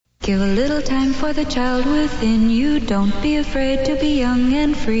Give a little time for the child within you. Don't be afraid to be young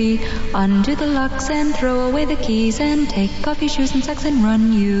and free. Undo the locks and throw away the keys and take off your shoes and socks and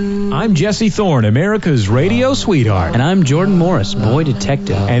run you. I'm Jesse Thorne, America's radio sweetheart. And I'm Jordan Morris, boy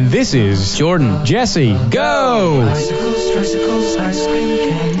detective. And this is Jordan. Jesse, go! Bicycles, tricycles, ice cream,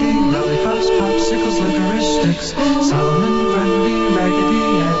 candy, lollipops, popsicles, licorice sticks, Solomon, Grundy,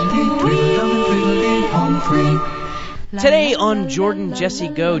 Raggedy Andy, Tweedledum and Tweedledee, home free. Today on Jordan Jesse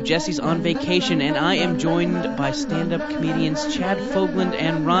Go, Jesse's on vacation, and I am joined by stand-up comedians Chad Fogland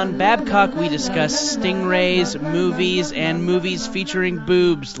and Ron Babcock. We discuss stingrays, movies, and movies featuring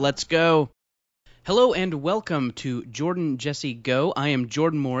boobs. Let's go. Hello and welcome to Jordan Jesse Go. I am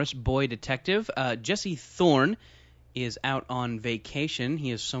Jordan Morris, boy detective. Jesse Thorne is out on vacation.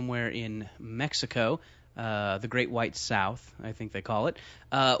 He is somewhere in Mexico. The Great White South, I think they call it.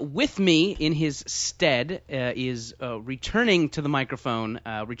 With me in his stead is returning to the microphone,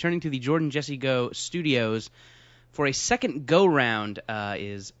 returning to the Jordan Jesse Go studios for a second go-round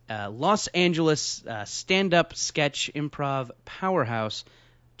is Los Angeles stand-up sketch improv powerhouse,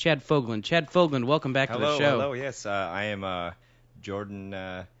 Chad Fogland. Chad Fogland, welcome back to the show. Hello, yes. I am Jordan's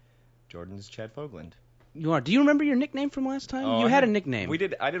Chad Fogland. You are. Do you remember your nickname from last time? Oh, you had a nickname.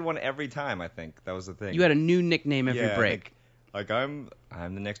 I did one every time, I think. That was the thing. You had a new nickname every break. I'm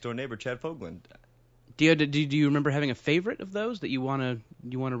the next door neighbor, Chad Fogland. Do you remember having a favorite of those that you wanna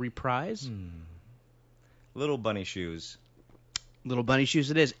reprise? Little bunny shoes. Little bunny shoes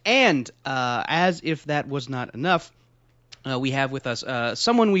it is. And as if that was not enough, we have with us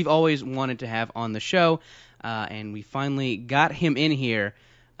someone we've always wanted to have on the show, and we finally got him in here.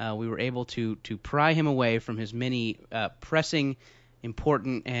 We were able to pry him away from his many pressing,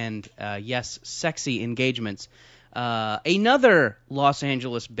 important, and, yes, sexy engagements. Another Los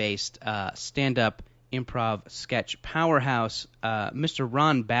Angeles-based stand-up improv sketch powerhouse, Mr.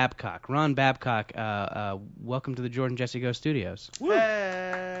 Ron Babcock. Ron Babcock, welcome to the Jordan Jesse Go studios. Woo.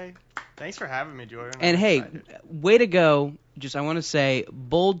 Hey! Thanks for having me, Jordan. And I'm hey, excited. way to go. Just, I want to say,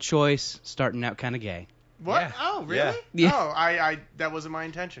 bold choice, starting out kind of gay. What? Yeah. Oh, really? Yeah. Oh, I that wasn't my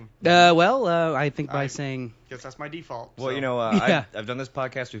intention. I think by I saying... Guess that's my default. Well, so. yeah. I've done this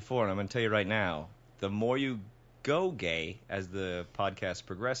podcast before, and I'm going to tell you right now, the more you go gay as the podcast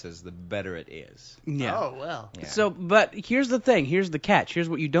progresses, the better it is. Yeah. Oh, well. Yeah. So, but here's the thing. Here's the catch. Here's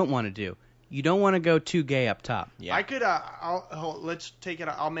what you don't want to do. You don't want to go too gay up top. Yeah. I could, let's take it,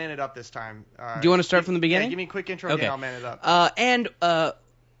 I'll man it up this time. Do you want to start from the beginning? Yeah, give me a quick intro, Okay. and I'll man it up.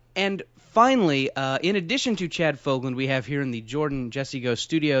 And finally, in addition to Chad Fogland, we have here in the Jordan Jesse Go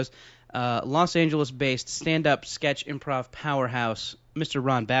studios, Los Angeles-based stand-up sketch improv powerhouse, Mr.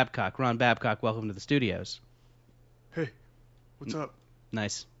 Ron Babcock. Ron Babcock, welcome to the studios. Hey, what's up?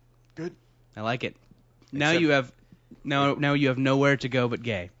 Nice. Good? I like it. Now Except- you have nowhere to go but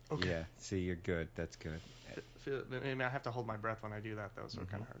gay. Okay. Yeah. See, you're good. That's good. I have to hold my breath when I do that, though, so it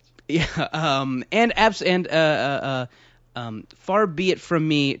kind of hurts. Yeah. Far be it from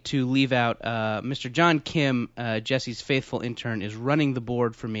me to leave out Mr. John Kim, Jesse's faithful intern, is running the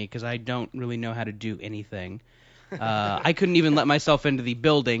board for me because I don't really know how to do anything. I couldn't even let myself into the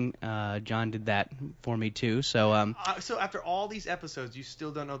building. John did that for me too. So So after all these episodes, you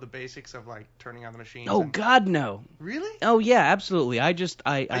still don't know the basics of, like, turning on the machines? oh God, no. Really? Oh yeah, absolutely. Are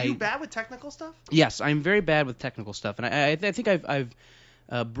you bad with technical stuff? Yes, I'm very bad with technical stuff, and I think I've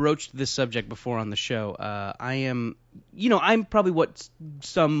broached this subject before on the show. I am, I'm probably what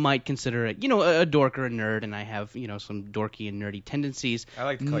some might consider a dork or a nerd, and I have, some dorky and nerdy tendencies. I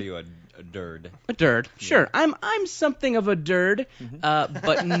like to call you a derd. A derd, sure. I'm something of a derd,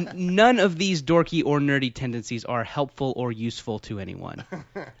 but none of these dorky or nerdy tendencies are helpful or useful to anyone.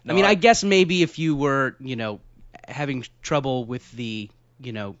 No, I mean, I guess maybe if you were, having trouble with the,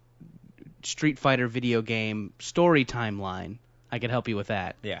 Street Fighter video game story timeline, I could help you with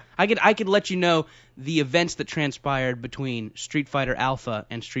that. Yeah. I could let you know the events that transpired between Street Fighter Alpha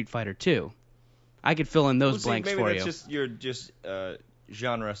and Street Fighter 2. I could fill in those blanks maybe for that's you. you're just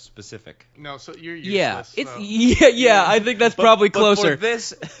genre specific. No, so you're Yeah, useless. it's so. I think that's probably But closer. for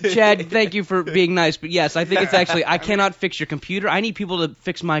this, Chad, thank you for being nice, but yes, I think it's actually I cannot fix your computer. I need people to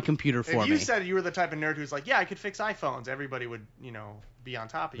fix my computer for If you me. said you were the type of nerd who's like, yeah, I could fix iPhones, everybody would, be on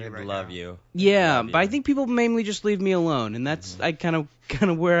top of you they'd right love now. you. Yeah, Love but I you. think people mainly just leave me alone, and that's I kind of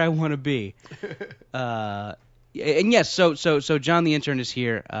where I want to be. And yes, so John the intern is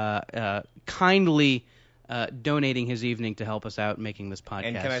here, kindly donating his evening to help us out making this podcast.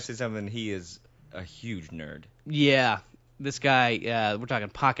 And can I say something? He is a huge nerd. Yeah, This guy, we're talking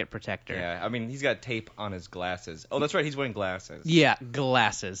pocket protector. Yeah, I mean, he's got tape on his glasses. Oh, that's right, he's wearing glasses. Yeah,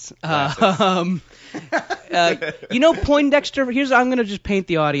 glasses. Glasses. Poindexter. I'm going to just paint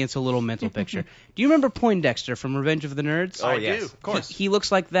the audience a little mental picture. Do you remember Poindexter from Revenge of the Nerds? Oh, I yes, do. of course. He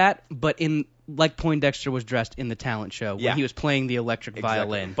looks like that, but like Poindexter was dressed in the talent show when Yeah. he was playing the electric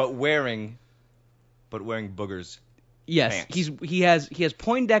violin. But wearing boogers. Yes, pants. he has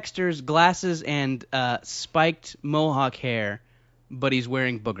Poindexter's glasses and spiked mohawk hair, but he's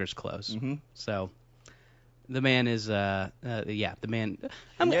wearing Booger's clothes. Mm-hmm. So the man is the man.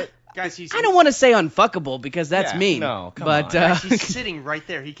 And yet, Guys, he's I don't want to say unfuckable because that's Yeah, mean. no, come but on. he's sitting right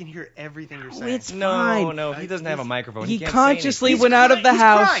there. He can hear everything you're saying. it's fine. no, he doesn't have a microphone. He can't consciously He's went out of the he's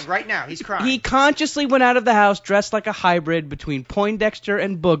house. crying right now. He's crying. He consciously went out of the house dressed like a hybrid between Poindexter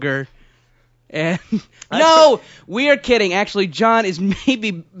and Booger. And no, we are kidding. Actually, John is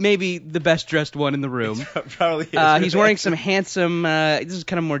maybe the best dressed one in the room. Probably is. He's wearing some handsome. This is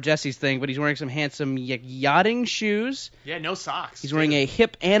kind of more Jesse's thing, but he's wearing some handsome yachting shoes. Yeah, no socks. He's wearing dude. a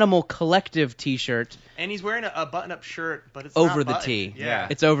Hip Animal Collective T-shirt And he's wearing a button-up shirt, but it's over not the buttoned. T. Yeah,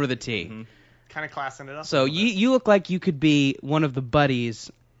 It's over the T. Mhm. kind of classing it up. So a little bit. you look like you could be one of the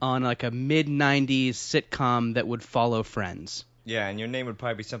buddies on like a mid-90s sitcom that would follow Friends. Yeah, and your name would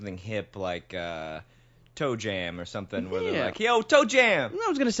probably be something hip like Toe Jam or something. Where they're Yeah. like, yo, Toe Jam. I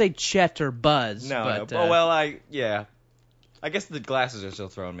was gonna say Chet or Buzz. No, but, no. Well, I guess the glasses are still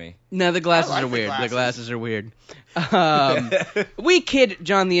throwing me. No, the glasses I like are the weird. glasses. The glasses are weird. We kid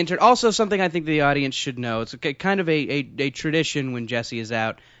John the intern. Also, something I think the audience should know. It's kind of a tradition when Jesse is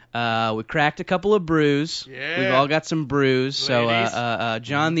out. We cracked a couple of brews. Yeah. We've all got some brews. So, Ladies.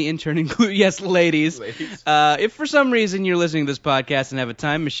 John the intern include yes, ladies. Ladies. If for some reason you're listening to this podcast and have a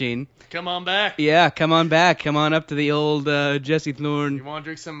time machine, Come on back. yeah, come on back. Come on up to the old Jesse You Thorne. want to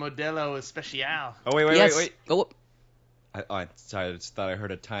drink some Modelo Especial? Oh, wait. Yes. Oh, Sorry, I just thought I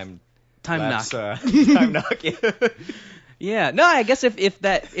heard a time knock. time knock. Yeah. Yeah, no, I guess if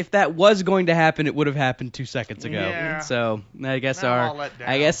that was going to happen, it would have happened 2 seconds ago. Yeah. So I guess Now I'm all let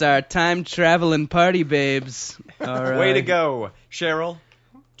down. our time traveling party babes are Way to go, Cheryl,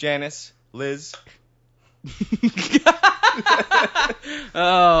 Janice, Liz.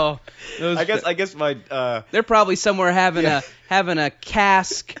 Oh, those, I guess my they're probably somewhere having a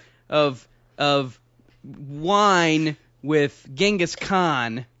cask of wine with Genghis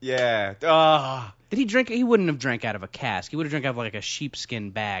Khan. yeah. Ah. Did he drink? He wouldn't have drank out of a cask. He would have drank out of like a sheepskin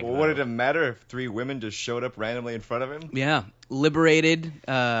bag. Well, though. what did it matter if 3 women just showed up randomly in front of him? Yeah, liberated,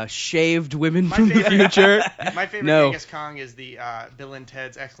 shaved women from the future. My favorite No. Genghis Khan is the Bill and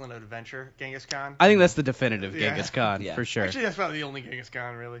Ted's Excellent Adventure Genghis Khan. I think that's the definitive Yeah. Genghis Khan Yeah. for sure. Actually, that's probably the only Genghis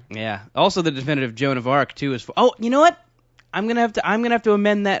Khan, really. Yeah. Also, the definitive Joan of Arc too is. Oh, you know what? I'm gonna have to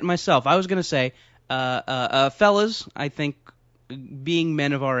amend that myself. I was gonna say, fellas, I think being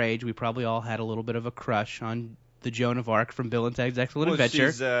men of our age, we probably all had a little bit of a crush on the Joan of Arc from Bill and Ted's Excellent Adventure.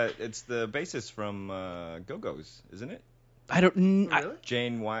 It's the bassist from Go-Go's, isn't it? I don't. Really?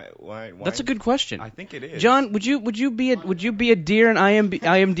 Jane Why? That's a good question. I think it is. John, would you be a dear in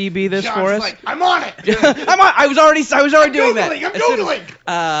IMDb this John's for us? like, I'm on it. I was already doing that. I'm As soon as-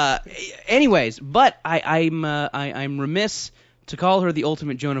 Googling. Anyways, but I'm remiss to call her the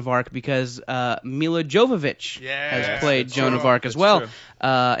ultimate Joan of Arc because Mila Jovovich Yes, has played that's Joan true. of Arc as That's well, true.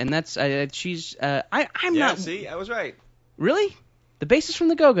 and that's she's I'm Yeah, not see, I was right. really the bassist from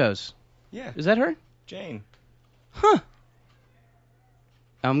the Go-Go's. Yeah, Is that her? Jane. Huh.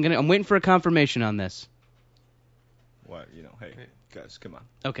 I'm waiting for a confirmation on this. What? Hey, guys, come on.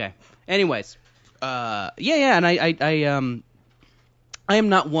 Okay. Anyways, and I am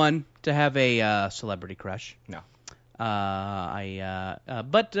not one to have a celebrity crush. No.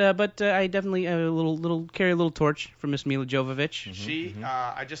 But I definitely carry a little torch for Miss Mila Jovovich. She,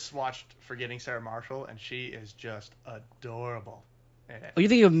 I just watched Forgetting Sarah Marshall, and she is just adorable. in it. Oh, you're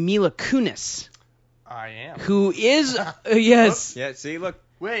thinking of Mila Kunis, I am. who is yes, Yeah, see, look.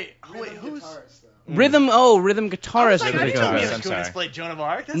 Wait, who's? rhythm guitarist. I for the didn't know Go-Go's. Mila I'm sorry. Kunis played Joan of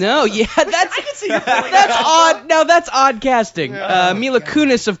Arc. That's No, awesome. yeah, that's I can see you pulling that's that odd. No, that's odd casting. Yeah. Mila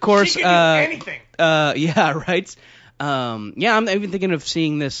Kunis, of course. She can do anything. Yeah, right. I'm even thinking of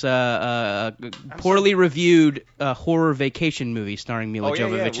seeing this poorly reviewed horror vacation movie starring Mila Oh, yeah,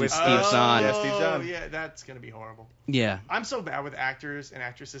 Jovovich and with, Steve Zahn. Yeah, Steve Zahn. Yeah, that's gonna be horrible. Yeah. I'm so bad with actors and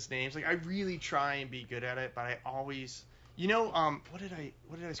actresses' names. Like, I really try and be good at it, but I always. You know, what did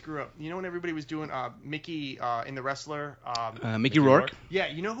I screw up? You know when everybody was doing Mickey in The Wrestler? Mickey Rourke. Yeah,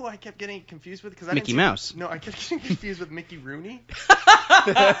 you know who I kept getting confused with? Mickey Mouse. No, I kept getting confused with Mickey Rooney. Oh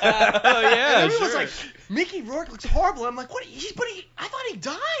yeah, And everyone was like, Mickey Rourke looks horrible. I'm like, what? I thought he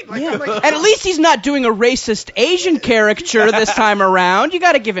died. Like, Yeah. I'm like, And at least he's not doing a racist Asian caricature this time around. You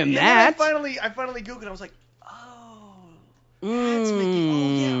got to give him And then that. I finally Googled. I was like, oh, that's Mickey.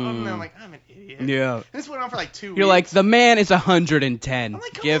 Oh yeah. And I'm like, I'm an idiot. Yeah. And this went on for like 2 weeks. You're like, the man is 110. I'm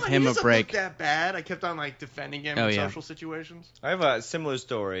like, come Give on, him he a doesn't break. Look that bad. I kept on like defending him Oh, in yeah. social situations. I have a similar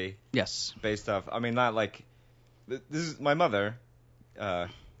story Yes. based off. I mean, not like this is my mother.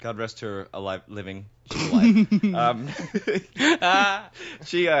 God rest her living. She's alive.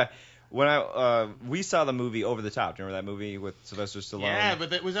 She when we saw the movie Over the Top. Do you remember that movie with Sylvester Stallone? Yeah,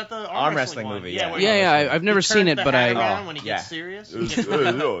 but was that the Arm wrestling one? movie, Yeah, yeah. where Yeah, he I've never seen it, turns but the hat I. around when he yeah. gets serious. I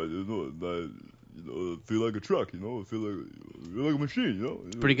feel like a truck, I feel like a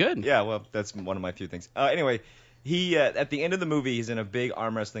machine, Pretty good. Yeah, well, that's one of my few things. Anyway, he at the end of the movie, he's in a big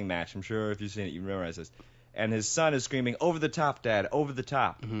arm wrestling match. I'm sure if you've seen it, you memorize this. And his son is screaming, "Over the top, Dad! Over the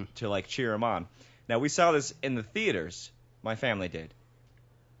top!" to like cheer him on. Now we saw this in the theaters. My family did.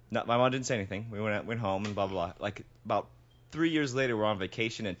 My mom didn't say anything. We went home and blah blah blah. Like about 3 years later, we're on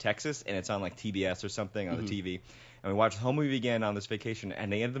vacation in Texas, and it's on like TBS or something on the TV. And we watched the whole movie again on this vacation.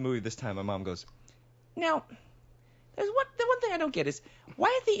 And at the end of the movie this time, my mom goes, "Now, the one thing I don't get is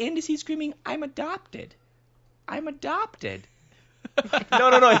why at the end is he screaming, 'I'm adopted'? I'm adopted."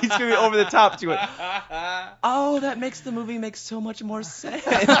 No, he's screaming over the top to it. Oh, that makes the movie make so much more sense.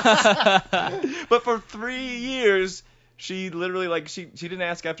 But for 3 years, she literally she didn't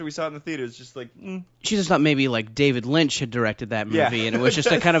ask after we saw it in the theaters. Just like, She just thought maybe like David Lynch had directed that movie, Yeah. and it was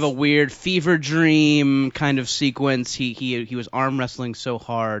just a kind of a weird fever dream kind of sequence. He was arm wrestling so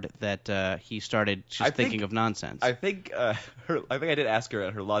hard that he started just thinking of nonsense. I think I did ask her,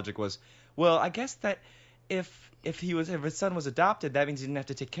 and her logic was, well, I guess that if his son was adopted, that means he didn't have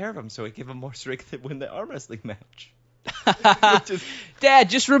to take care of him, so it gave him more strength to win the arm wrestling match. Dad,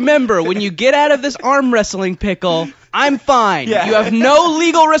 just remember, when you get out of this arm wrestling pickle, I'm fine. Yeah. You have no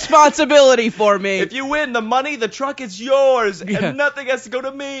legal responsibility for me. If you win the money, the truck is yours, Yeah. and nothing has to go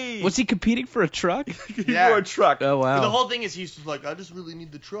to me. Was he competing for a truck? You're a truck. Oh, wow. But the whole thing is he's just like, I just really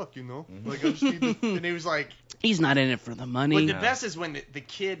need the truck, Like, I just need the... And he was like... He's not in it for the money. But the best is when the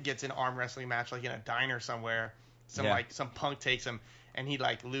kid gets an arm wrestling match, like in a diner somewhere. Some punk takes him, and he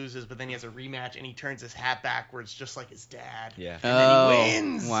like loses, but then he has a rematch, and he turns his hat backwards, just like his dad. Yeah. And then he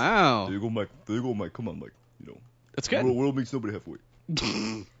wins. Wow. There you go, Mike. Come on, Mike. That's good. World meets nobody halfway.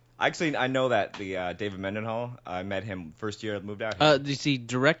 Actually, I know that the David Mendenhall. I met him first year I moved out here. Is he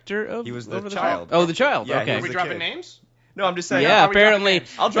director of? He was the Over child. Top? Oh, the child. Yeah, okay. he Are was we the dropping kid. names? No, I'm just saying. Yeah, Are we dropping apparently.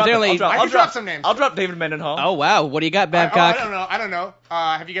 names? I'll drop. apparently- I'll I can drop some names. I'll drop David Mendenhall. Oh wow, what do you got, Babcock? I don't know.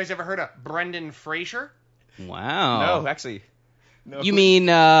 Have you guys ever heard of Brendan Fraser? Wow. No, actually. No. You mean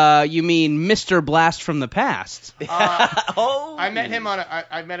Mr. Blast from the Past? Oh. I met him on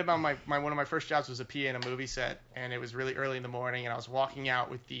my one of my first jobs was a PA in a movie set, and it was really early in the morning, and I was walking out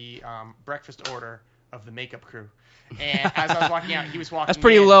with the breakfast order of the makeup crew. And as I was walking out, he was walking. That's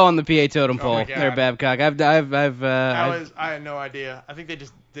pretty in. low on the PA totem Oh pole my God. there, Babcock. I had no idea. I think they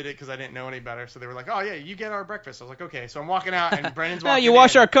just did it because I didn't know any better. So they were like, "Oh yeah, you get our breakfast." I was like, "Okay." So I'm walking out, and Brendan's No, walking. you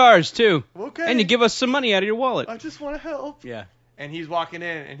wash in. our cars too, Okay. and you give us some money out of your wallet. I just want to help. Yeah. And he's walking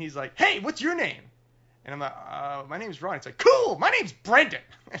in, and he's like, "Hey, what's your name?" And I'm like, "My name's Ron." He's like, "Cool, my name's Brendan."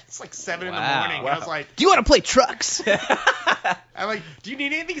 It's like 7 in the Wow. morning. And I was like, Do you want to play trucks? I'm like, "Do you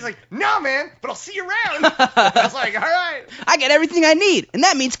need anything?" He's like, "No, man, but I'll see you around." I was like, "All right." I got everything I need, and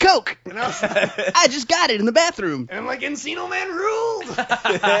that means Coke. And I was I just got it in the bathroom. and I'm like, "Encino Man ruled."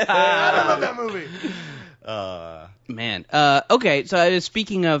 I love that movie. Man. Okay. So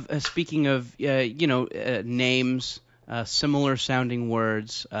speaking of names, similar sounding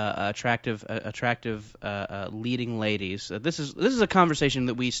words, attractive leading ladies. This is a conversation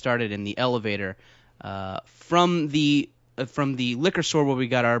that we started in the elevator from the liquor store where we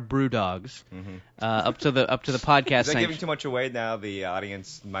got our brew dogs up to the podcast. Is that thing. giving too much away? Now the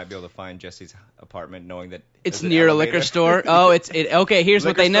audience might be able to find Jesse's apartment, knowing that It's there's an near a elevator. liquor store. Oh, okay. Here's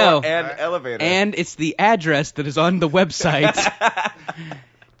what Liquor they know. store and elevator. And it's the address that is on the website.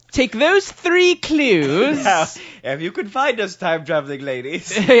 Take those 3 clues. Now, if you could find us, time traveling ladies.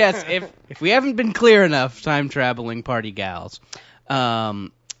 Yes, if we haven't been clear enough, time traveling party gals.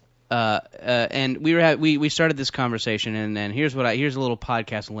 And we started this conversation, and here's a little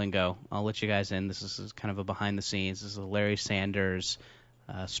podcast lingo. I'll let you guys in. This is kind of a behind the scenes. This is a Larry Sanders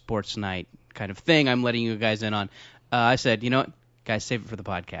sports night kind of thing. I'm letting you guys in on. I said, you know what, guys, save it for the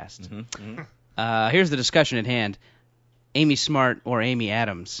podcast. Here's the discussion at hand. Amy Smart or Amy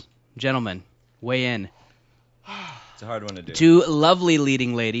Adams? Gentlemen, weigh in. It's a hard one to do. Two lovely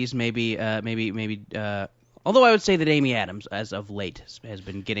leading ladies, maybe. Although I would say that Amy Adams, as of late, has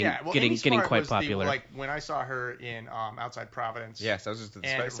been getting Amy Smart quite was popular. like when I saw her in Outside Providence. Yes, I was just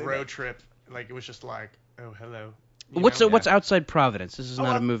and to say Road that. Trip, like it was just like, oh hello. You What's know? what's Outside Providence? This is not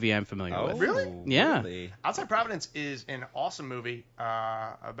a I'm- movie I'm familiar Oh, with. Really? Yeah. Really? Outside Providence is an awesome movie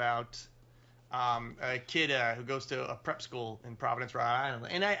about a kid who goes to a prep school in Providence, Rhode Island.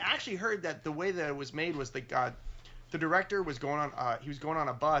 And I actually heard that the way that it was made was the director was going on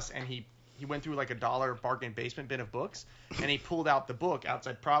a bus and he went through like a $1 bargain basement bin of books and he pulled out the book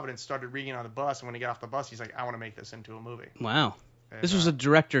Outside Providence, started reading on the bus, and when he got off the bus, he's like, I want to make this into a movie. Wow. And, This was a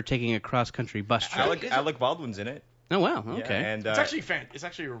director taking a cross-country bus trip. Alec Baldwin's in it. Oh, wow. Yeah, Okay. and It's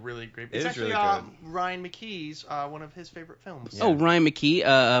actually a really great. It It's is actually really good. Ryan McKee's one of his favorite films. Yeah. Oh, Ryan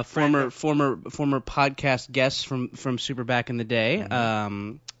McKee, former Random. podcast guest from Super back in the day.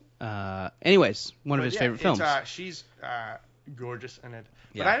 Anyways, one of his favorite films. She's gorgeous in it.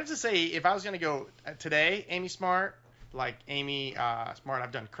 Yeah. But I have to say, if I was gonna go today, Amy Smart, like Amy Smart,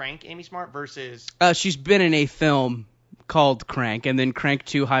 I've done Crank, Amy Smart versus. She's been in a film called Crank, and then Crank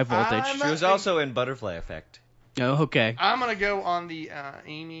 2 High Voltage. I'm She was also in Butterfly Effect. Oh, okay. I'm gonna go on the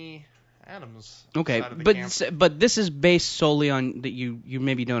Amy Adams. Okay, side of the camp. but this is based solely on that you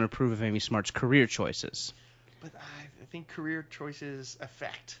maybe don't approve of Amy Smart's career choices. But I think career choices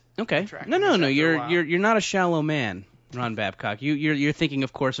affect. Okay. attractiveness No. after a You're while. you're not a shallow man, Ron Babcock. You're thinking,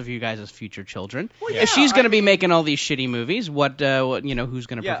 of course, of you guys as future children. Well, If she's yeah, going to I be mean- making all these shitty movies, what who's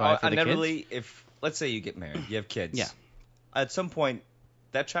going to Yeah, provide for the kids? inevitably, if let's say you get married, you have kids. Yeah. At some point,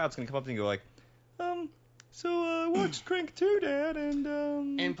 that child's gonna come up to you and go like, so I watched Crank 2, Dad,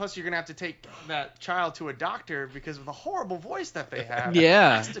 And plus, you're gonna have to take that child to a doctor because of the horrible voice that they have.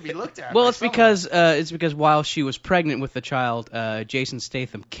 Yeah. It has to be looked at. Well, by it's because while she was pregnant with the child, Jason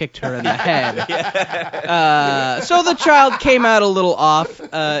Statham kicked her in the head. So the child came out a little off.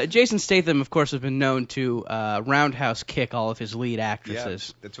 Jason Statham, of course, has been known to roundhouse kick all of his lead yeah,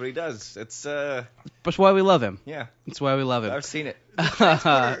 actresses. that's what he does. It's That's why we love him. yeah, That's why we love him. I've seen it.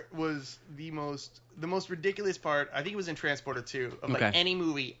 Transporter was the most ridiculous part. I think it was in Transporter 2 of like Okay. any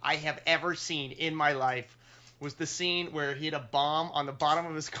movie I have ever seen in my life was the scene where he had a bomb on the bottom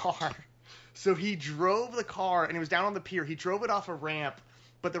of his car. So he drove the car and it was down on the pier. He drove it off a ramp,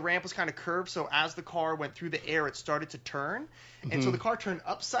 but the ramp was kind of curved. So as the car went through the air, it started to turn, and so the car turned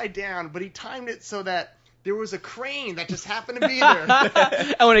upside down. But he timed it so that there was a crane that just happened to be there.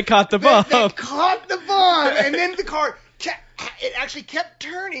 And when it caught the bomb. That caught the bomb, and then the car it actually kept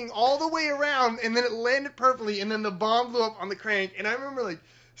turning all the way around, and then it landed perfectly, and then the bomb blew up on the crank. And I remember like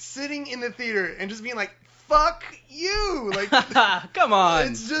sitting in the theater and just being like, "Fuck you!" Like, Come on.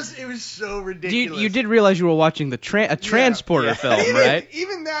 it was so You, ridiculous. you did realize you were watching a Transporter film, right?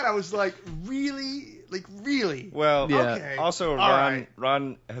 Even that, I was like, really. Well, Yeah. Okay. also All Ron right.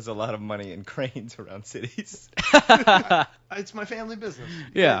 Ron has a lot of money in cranes around cities. It's my family business.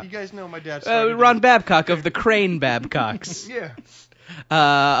 Yeah. You guys know my dad. Ron Babcock of the Crane Babcocks. Yeah.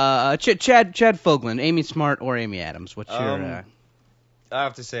 Chad Fogland, Amy Smart or Amy Adams? What's your? I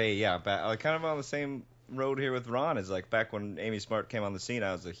have to say, yeah, kind of on the same road here with Ron is like back when Amy Smart came on the scene,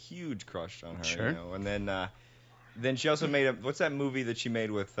 I was a huge crush on her. Sure. You know? And then she also made what's that movie that she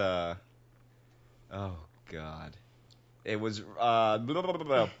made with? Oh God, it was blah, blah, blah,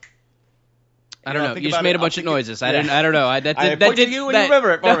 blah. I don't know. think You just about made it. a bunch I'll of think noises. it- I don't know. I pointed to you and you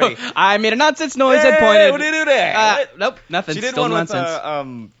remember it for me. I made a nonsense noise. I Hey, pointed. what did you do there? Nope, nothing. She did Still one nonsense.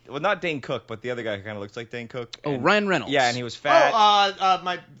 with well, not Dane Cook, but the other guy who kind of looks like Dane Cook. Oh, And- Ryan Reynolds. Yeah, and he was fat.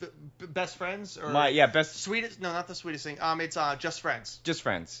 My best friends or Best sweetest? No, not the sweetest thing. It's Just Friends. Just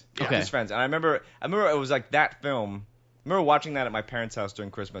Friends. Yeah. Okay. Just Friends. And I remember it was like that film. I remember watching that at my parents' house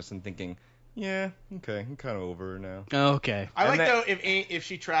during Christmas and thinking, yeah, okay, I'm kind of over her now. Okay. I And like that- though if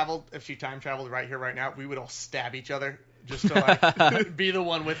she time traveled right here right now, we would all stab each other just to like be the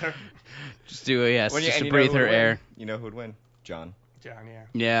one with her. Just do it. Yes. When Just and to you know breathe who her would air. win? You know who would win? John. John, yeah.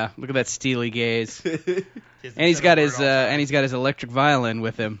 Yeah. Look at that steely gaze. He's And he's the got bird his also. and he's got his electric violin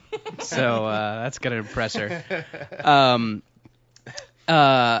with him, so that's gonna impress her.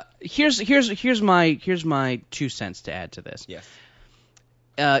 Here's my 2 cents to add to this. Yes.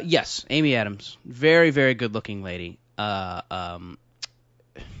 Yes, Amy Adams, very very good looking lady.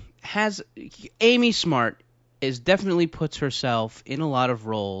 Has Amy Smart definitely puts herself in a lot of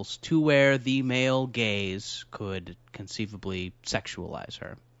roles to where the male gaze could conceivably sexualize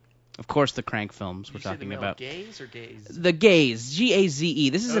her. Of course, the Crank films we're You say the talking male about. gaze or gaze? The gaze, G-A-Z-E.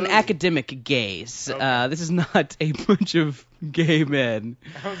 This is an Oh. academic gaze. Okay. This is not a bunch of gay men.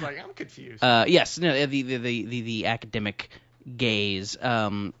 I was like, I'm confused. Yes, no, the academic gaze.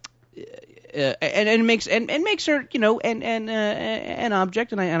 And makes her, an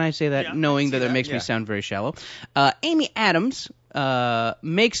object, and I say that Yeah, I knowing see that it that, makes me yeah. sound very shallow. Amy Adams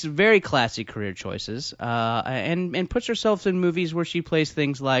makes very classy career choices, and puts herself in movies where she plays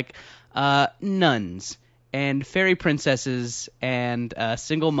things like nuns and fairy princesses and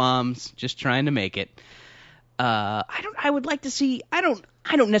single moms just trying to make it. I would like to see. I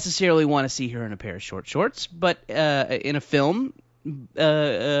don't necessarily want to see her in a pair of short shorts, but in a film.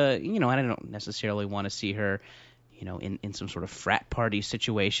 I don't necessarily want to see her, in some sort of frat party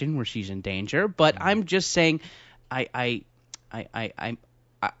situation where she's in danger. But I'm just saying, I'd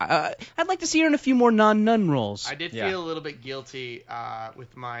like to see her in a few more non-nun roles. I did Yeah. feel a little bit guilty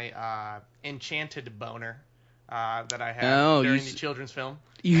with my enchanted boner that I had Oh, during you the children's film.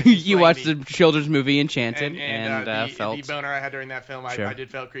 You watched Maybe. the children's movie Enchanted And felt, the boner I had during that film, Sure. I did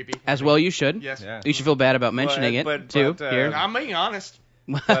felt creepy. as well you should. Yes. Yeah. You should feel bad about mentioning it but, too. here. I'm being honest.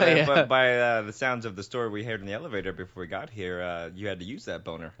 But, Yeah. but by the sounds of the story we heard in the elevator before we got here, you had to use that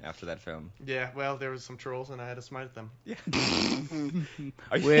boner after that film. Yeah, well, there was some trolls and I had to smite at them.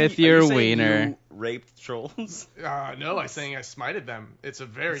 Are you, With are you your saying wiener. you raped trolls? No, I saying I smited them. It's a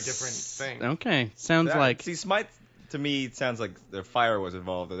very different thing. Okay, sounds That- like See, smite to me sounds like the fire was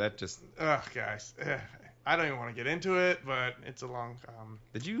involved. That just. Ugh, guys. I don't even want to get into it, but it's a long...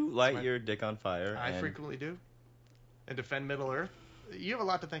 Did you light Smite. your dick on fire? I and- frequently do. And defend Middle Earth. You have a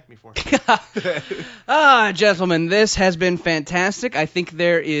lot to thank me for. Gentlemen, this has been fantastic. I think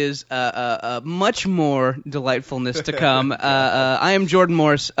there is much more delightfulness to come. I am Jordan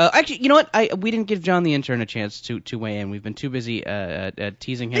Morris. Actually, you know what? We didn't give John the intern a chance to weigh in. We've been too busy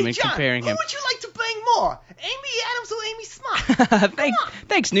teasing him Hey, and John, comparing him. who would you like to bang more? Amy Adams or Amy Smart?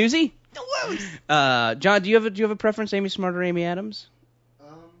 Thanks, Newsy. No worries. John, do you have a preference, Amy Smart or Amy Adams?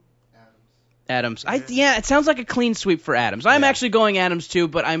 Adams. It sounds like a clean sweep for Adams. I'm Yeah. actually going Adams too,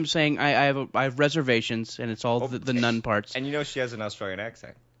 but I'm saying I have reservations, and it's all the nun parts. And you know she has an Australian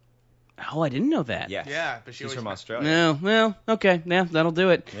accent. Oh, I didn't know that. Yes. Yeah, but she she's always- from Australia. No, well, okay, yeah, that'll do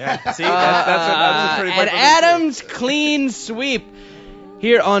it. Yeah. See, that's a pretty and funny Adams clean sweep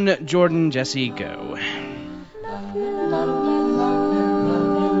here on Jordan Jesse Go.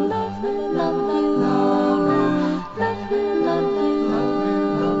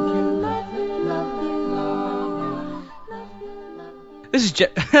 This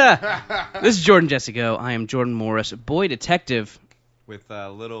is Jordan Jesse Go. I am Jordan Morris, boy detective, With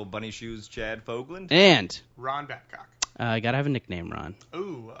little bunny shoes, Chad Fogland. and Ron Babcock. I gotta have a nickname, Ron.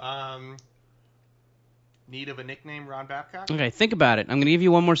 Ooh, need of a nickname, Ron Babcock? Okay, think about it. I'm gonna give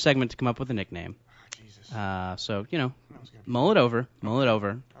you one more segment to come up with a nickname. Jesus. So That was good. mull it over. All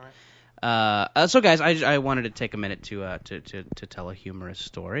right. So guys, I wanted to take a minute to tell a humorous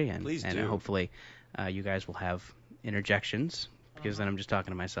story, and Please and do. hopefully you guys will have interjections, because then I'm just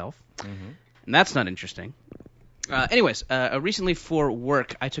talking to myself, Mm-hmm. and that's not interesting. Anyways, recently for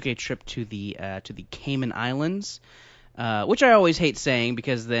work, I took a trip to the Cayman Islands, which I always hate saying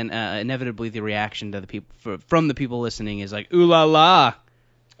because then inevitably the reaction to the people from the people listening is like, "Ooh la la."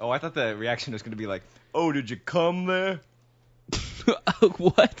 Oh, I thought the reaction was going to be like, "Oh, did you come there?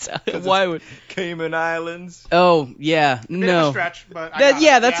 What? Why would? Cayman Islands?" Oh yeah, Bit of no. a stretch, but I That got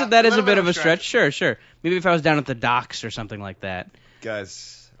yeah, it. that is a little bit of a stretch. Sure. Maybe if I was down at the docks or something like that.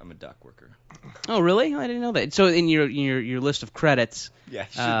 Guys, I'm a dock worker. Oh really? I didn't know that. So in your list of credits, Yeah.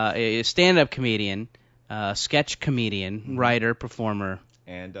 a stand-up comedian, sketch comedian, writer, performer,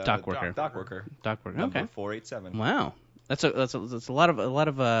 and dock worker. Dock worker. doc worker. Number Okay. 487. Wow. That's a lot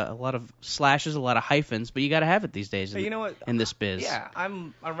of slashes, a lot of hyphens, but you got to have it these days. Hey, you know what? In this biz. Yeah,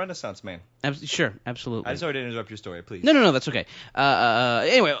 I'm a Renaissance man. Sure, absolutely. I'm sorry to interrupt your story, please. No, that's okay.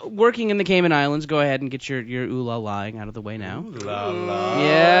 Anyway, working in the Cayman Islands, go ahead and get your ooh la lying out of the way now. Ooh la la.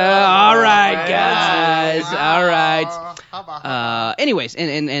 Yeah, all right, Yes. guys, all right. Hubba. Anyways,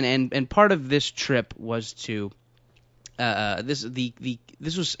 and part of this trip was to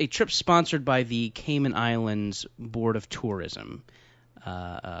this was a trip sponsored by the Cayman Islands Board of Tourism,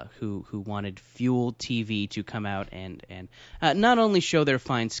 who wanted Fuel TV to come out and not only show their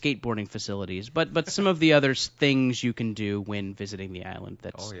fine skateboarding facilities, but some of the other things you can do when visiting the island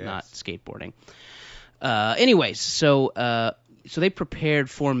that's Oh, yes. not skateboarding. Anyways, so they prepared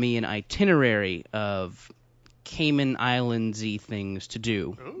for me an itinerary of Cayman Islands-y things to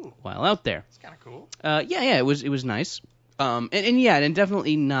do Ooh, while out there. that's kind of cool. Yeah, it was nice. And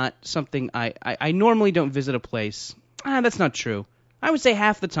definitely not something I normally don't visit a place. That's not true. I would say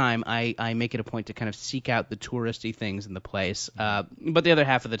half the time I make it a point to kind of seek out the touristy things in the place, but the other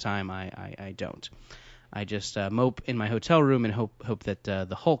half of the time I don't. I just mope in my hotel room and hope that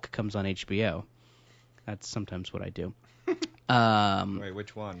the Hulk comes on HBO. That's sometimes what I do. Wait,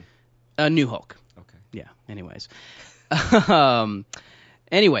 which one? New Hulk. Okay. Yeah. Anyways.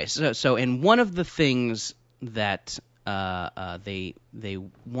 So and one of the things that they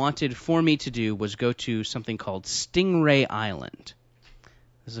wanted for me to do was go to something called Stingray Island.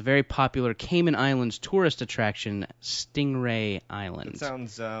 This is a very popular Cayman Islands tourist attraction, Stingray Island. It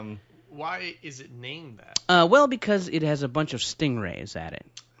sounds. Why is it named that? Well, because it has a bunch of stingrays at it.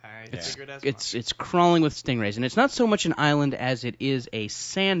 I figured as much. It's crawling with stingrays, and it's not so much an island as it is a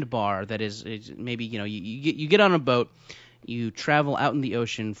sandbar that is maybe you get on a boat, you travel out in the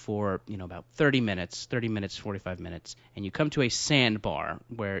ocean for about 30 minutes, 45 minutes, and you come to a sandbar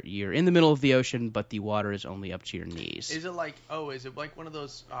where you're in the middle of the ocean, but the water is only up to your knees. Is it like one of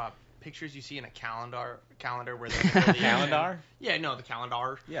those pictures you see in a calendar where they Calendar? Yeah, no, the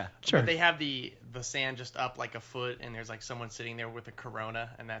calendar. Yeah. Sure. But they have the sand just up like a foot, and there's like someone sitting there with a Corona,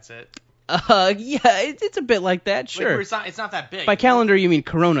 and that's it. Yeah, it's a bit like that, sure. Like, it's not that big. By calendar, you mean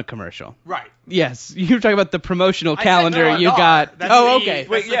Corona commercial. Right. Yes, you're talking about the promotional I said calendar calendar. you got. That's Okay.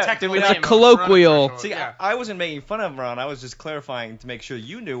 Wait, yeah, technical it's a name of the colloquial- Corona commercial. See, Yeah. I wasn't making fun of Ron. I was just clarifying to make sure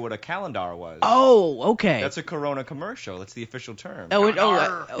you knew what a calendar was. Oh, okay. That's a Corona commercial. That's the official term.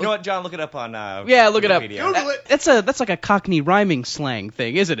 Calendar. You know what, John? Look it up on. Yeah, look it up. Wikipedia. Google it. That's like a Cockney rhyming slang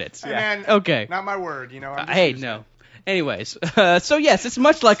thing, isn't it? Hey, man, Okay. Not my word, I'm just Hey, using no. it. Anyways, so yes, it's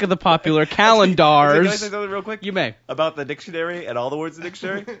much like the popular Can I say calendars. something real quick? You may. About the dictionary and all the words in the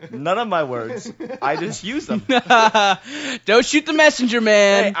dictionary? None of my words. I just use them. Don't shoot the messenger,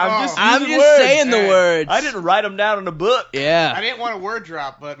 man. Hey, I'm just I'm using just words. saying the Hey, words. I didn't write them down in a book. I Yeah. didn't want a word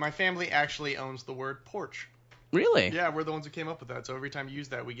drop, but my family actually owns the word porch. Really? Yeah, we're the ones who came up with that, so every time you use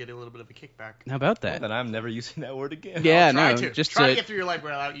that, we get a little bit of a kickback. How about that? Then I'm never using that word again. Yeah, Try no, to. just Try to get through your life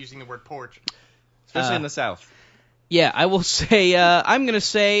without using the word porch. Especially in the South. Yeah, I will say, I'm going to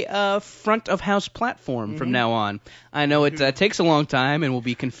say front of house platform from now on. I know it takes a long time and will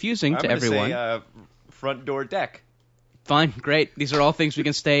be confusing I'm to gonna everyone. say front door deck. Fine, great. These are all things we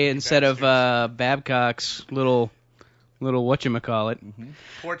can say instead of Babcock's little whatchamacallit.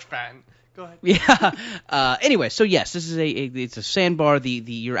 Porch patent. Go ahead. Yeah. Anyway, so yes, this is it's a sandbar.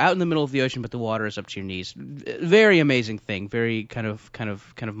 You're out in the middle of the ocean, but the water is up to your knees. Very amazing thing. Very kind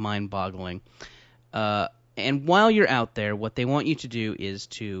of mind-boggling. And while you're out there, what they want you to do is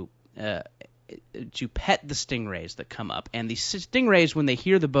to pet the stingrays that come up. And the stingrays, when they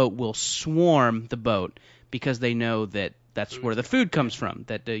hear the boat, will swarm the boat because they know that that's where the food comes from.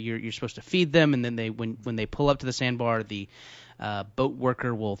 That you're supposed to feed them, and then when they pull up to the sandbar, the boat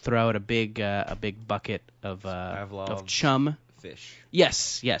worker will throw out a big bucket of chum. Fish.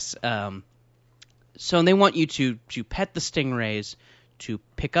 Yes. So they want you to pet the stingrays, to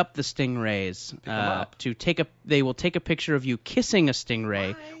pick up the stingrays, up. They will take a picture of you kissing a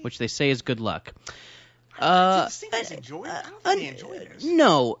stingray, which they say is good luck. Do the stingrays enjoy it? I don't think they enjoy this.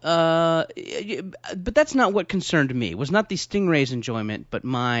 No, but that's not what concerned me. It was not the stingray's enjoyment, but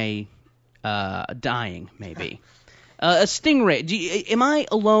my dying, maybe. A stingray. Am I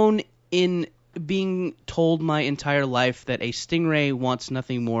alone in being told my entire life that a stingray wants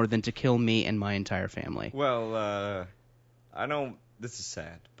nothing more than to kill me and my entire family? Well, I don't. This is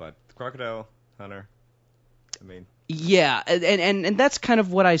sad, but the crocodile hunter. I mean. Yeah, and that's kind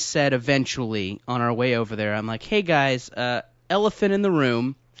of what I said eventually on our way over there. I'm like, hey guys, elephant in the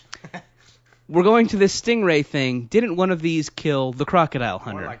room. We're going to this stingray thing. Didn't one of these kill the crocodile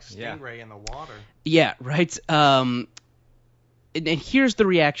hunter? More like stingray in the water. Yeah, right. And here's the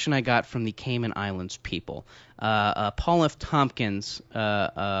reaction I got from the Cayman Islands people. Paul F. Tompkins,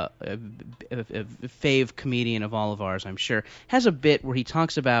 a fave comedian of all of ours, I'm sure, has a bit where he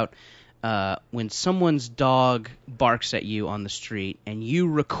talks about when someone's dog barks at you on the street and you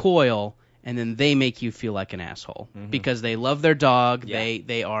recoil, and then they make you feel like an asshole because they love their dog. Yeah.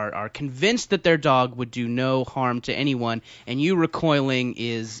 They are convinced that their dog would do no harm to anyone, and you recoiling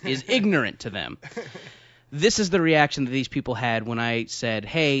is ignorant to them. This is the reaction that these people had when I said,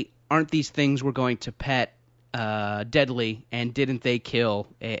 hey, aren't these things we're going to pet deadly, and didn't they kill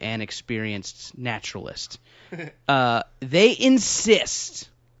an experienced naturalist? They insist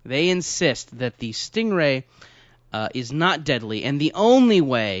that the stingray is not deadly, and the only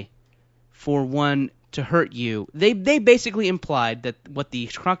way for one to hurt you. They basically implied that what the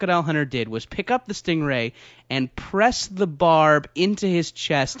crocodile hunter did was pick up the stingray and press the barb into his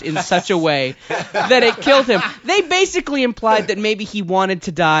chest in such a way that it killed him. They basically implied that maybe he wanted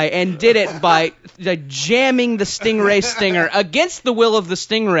to die and did it by jamming the stingray stinger against the will of the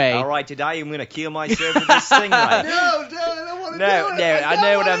stingray. All right, today I'm going to kill myself with this stingray. No, I don't want to do it. No, I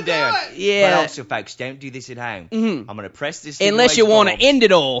know what I'm doing. Yeah. But also, folks, don't do this at home. I'm going to press this stingray's Unless you want to barb. end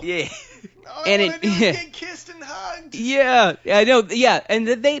it all. Yeah. All And I it- want to do is get kissed and hugged. Yeah, I know. Yeah, and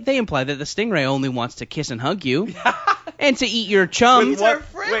they imply that the stingray only wants to kiss and hug you, and to eat your chum. It's our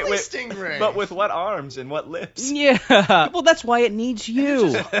friendly stingray. But with what arms and what lips? Yeah, well, that's why it needs you.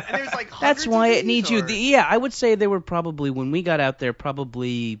 And there's like That's hundreds why of it needs these, you. or- Yeah, I would say they were probably, when we got out there,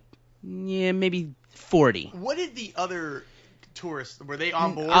 probably, maybe 40. What did the other tourists, were they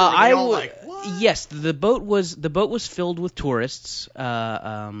on board? Were they I all would. like, what? Yes, the boat was filled with tourists.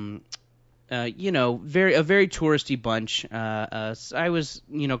 A very touristy bunch. I was,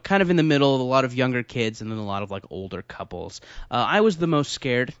 kind of in the middle of a lot of younger kids and then a lot of like older couples. I was the most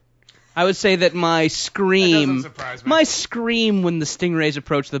scared. I would say that my scream, That doesn't surprise me. my scream when the stingrays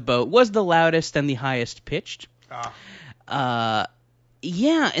approached the boat was the loudest and the highest pitched.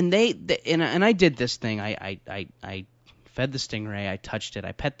 Yeah, and and I did this thing. I fed the stingray. I touched it.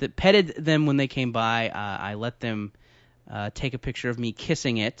 I petted them when they came by. I let them take a picture of me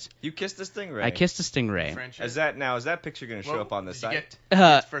kissing it. You kissed the stingray. I kissed a stingray. Friendship. Is that picture going to show Well, up on the did site? You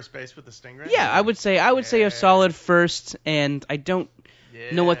get first base with the stingray? Yeah, I would say Yeah. a solid first, and I don't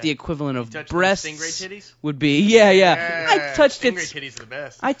know what the Yeah. equivalent of Touched breasts them stingray titties? would be. Yeah. I touched stingray its. titties are the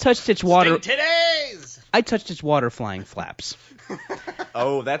best. I touched its water. Sting titties! I touched its water flying flaps.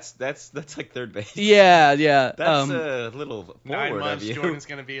 Oh, that's like third base. Yeah. That's a little forward 9 of months, you. Jordan's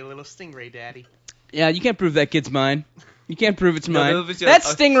gonna be a little stingray daddy. Yeah, you can't prove that kid's mine. You can't prove it's mine. that was just-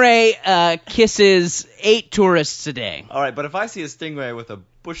 That stingray kisses 8 tourists a day. All right, but if I see a stingray with a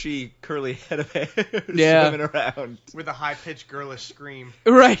bushy, curly head of hair Yeah. swimming around, With a high-pitched girlish scream.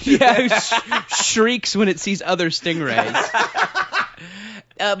 Right, yeah, who shrieks when it sees other stingrays.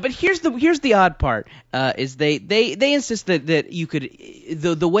 But here's the odd part, is they insist that you could,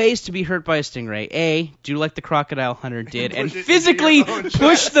 the ways to be hurt by a stingray, A, do like the crocodile hunter did, and Push it into physically your own push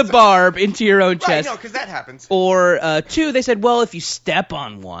chest. the barb into your own Right, chest. no, because that happens. Or 2, they said, well, if you step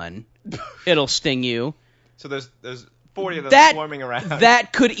on one, it'll sting you. so there's 40 of them That swarming around.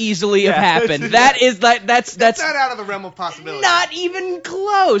 that could easily have Yeah. happened. That's That's not out of the realm of possibility. not even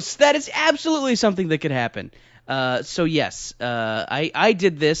close. That is absolutely something that could happen. So yes, I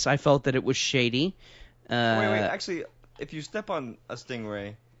did this. I felt that it was shady. Wait, actually, if you step on a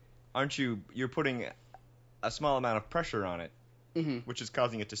stingray, you're putting a small amount of pressure on it, which is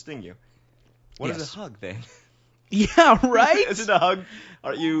causing it to sting you. What is Yes. a hug then? Yeah, right? Is it a hug?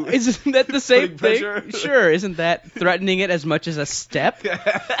 Are you? Isn't that the same Putting thing? pressure? Sure. Isn't that threatening it as much as a step?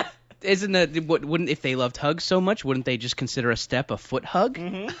 Isn't that wouldn't if they loved hugs so much, wouldn't they just consider a step a foot hug?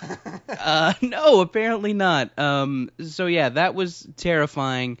 No, apparently not. So yeah, that was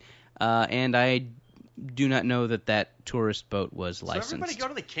terrifying, and I do not know that tourist boat was So licensed. everybody go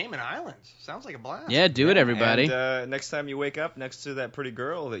to the Cayman Islands. Sounds like a blast. Yeah, do it, everybody. And next time you wake up next to that pretty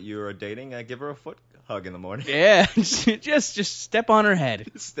girl that you are dating, give her a foot hug in the morning. Yeah, just step on her head,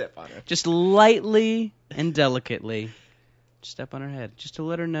 Step on her. just lightly and delicately. Step on her head, just to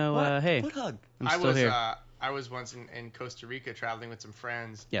let her know, hey, Foot hug. I'm I still was here. I was once in Costa Rica traveling with some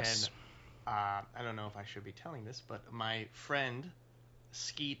friends. Yes. And I don't know if I should be telling this, but my friend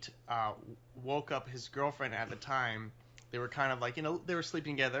Skeet woke up his girlfriend at the time. They were kind of like, they were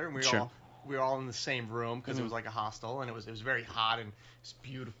sleeping together, and we Sure. were all in the same room because it was like a hostel, and it was very hot and it's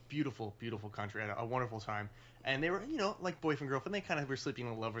beautiful, beautiful country. I had a wonderful time. And they were, like boyfriend girlfriend. They kind of were sleeping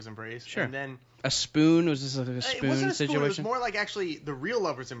in a lover's embrace. Sure. And then A spoon? Was this like a it spoon wasn't a spoon. It was situation? more like actually the real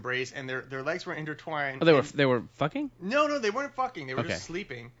lover's embrace, and their legs were intertwined. Oh, they were and- they were fucking? No, they weren't fucking. They were Okay. just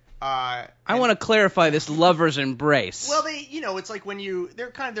sleeping. I want to clarify this lover's embrace. Well, it's like when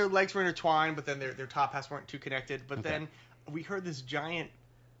their legs were intertwined, but then their top halves weren't too connected. But then we heard this giant,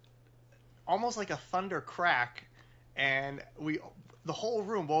 almost like a thunder crack, and the whole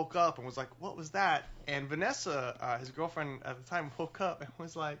room woke up and was like, "What was that?" And Vanessa, his girlfriend at the time, woke up and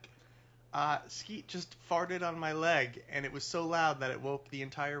was like, "Skeet just farted on my leg, and it was so loud that it woke the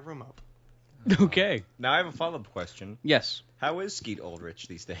entire room up." Okay. Now I have a follow-up question. Yes. How is Skeet Ulrich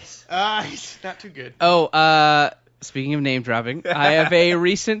these days? He's not too good. Oh, speaking of name dropping, I have a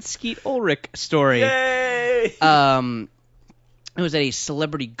recent Skeet Ulrich story. Yay! It was at a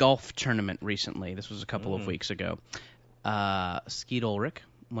celebrity golf tournament recently. This was a couple of weeks ago. Skeet Ulrich,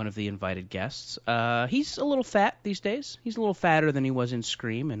 one of the invited guests. He's a little fat these days. He's a little fatter than he was in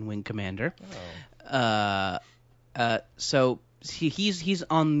Scream and Wing Commander. So he's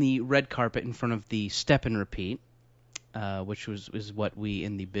on the red carpet in front of the Step and Repeat, which is what we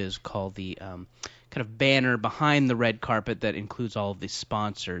in the biz call the kind of banner behind the red carpet that includes all of the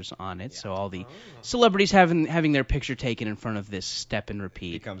sponsors on it. So all the celebrities having their picture taken in front of this Step and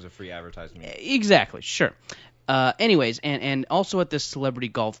Repeat. Becomes a free advertisement. Exactly, sure. Anyways, and also at this celebrity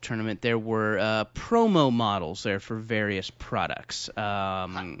golf tournament, there were promo models there for various products.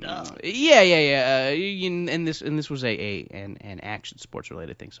 And this was an action sports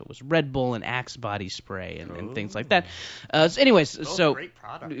related thing. So it was Red Bull and Axe body spray and things like that. So great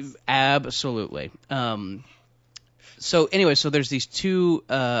products. Absolutely. So there's these two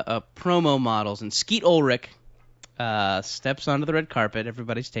promo models, and Skeet Ulrich steps onto the red carpet.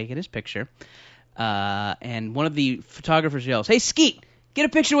 Everybody's taking his picture. And one of the photographers yells, "Hey, Skeet, get a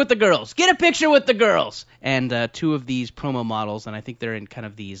picture with the girls! Get a picture with the girls!" And two of these promo models, and I think they're in kind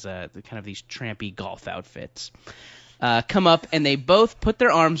of these trampy golf outfits, come up, and they both put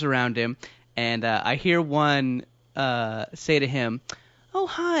their arms around him, and I hear one say to him, "Oh,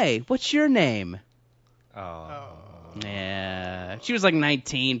 hi, what's your name?" Oh. Yeah, she was like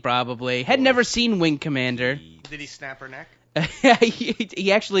 19 probably, had never seen Wing Commander. Did he snap her neck?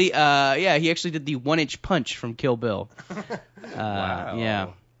 he actually did the 1-inch punch from Kill Bill. Wow. Yeah.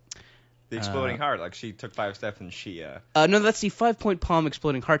 The exploding heart, like she took 5 steps and she. No, that's the 5-point palm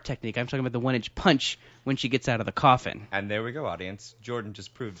exploding heart technique. I'm talking about the 1-inch punch when she gets out of the coffin. And there we go, audience. Jordan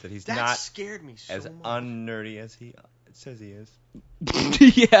just proved that he's That not scared me so as much. unnerdy as he says he is.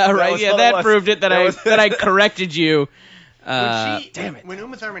 Yeah, right. was Yeah, all it that was. proved it. That I corrected you. Damn it. When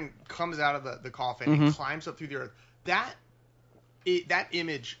Uma Thurman comes out of the coffin and climbs up through the earth, that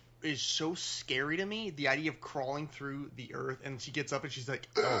image is so scary to me. The idea of crawling through the earth and she gets up and she's like,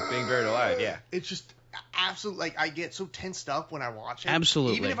 Oh, being buried alive, yeah. It's just absolutely, like, I get so tensed up when I watch it.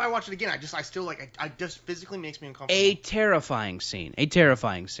 Absolutely. Even if I watch it again, I still like, I just physically makes me uncomfortable. A terrifying scene.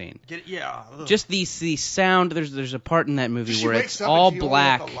 Yeah. Ugh. Just the sound. There's a part in that movie she where wakes it's up all and she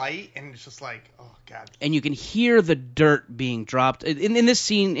black. With the light, and it's just like, oh god. And you can hear the dirt being dropped. In this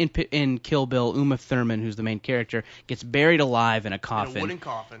scene in Kill Bill, Uma Thurman, who's the main character, gets buried alive in a coffin. In a wooden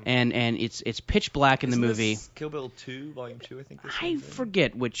coffin. And it's pitch black in the Isn't movie. this Kill Bill 2, Volume 2, I think this I is in?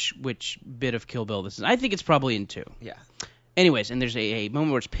 forget which bit of Kill Bill this is. I think it's probably in 2. Yeah. Anyways, and there's a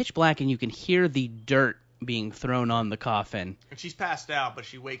moment where it's pitch black and you can hear the dirt being thrown on the coffin. And she's passed out, but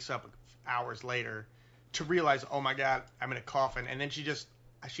she wakes up hours later to realize, oh my god, I'm in a coffin. And then she has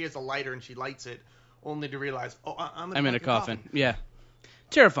a lighter and she lights it, only to realize, oh, I'm in a coffin. Yeah.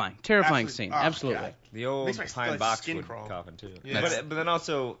 Terrifying scene. Oh, Absolutely. God. The old Makes my pine skin boxwood crawl. coffin, too. Yeah. But then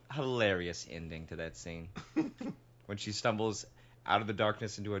also, hilarious ending to that scene. When she stumbles out of the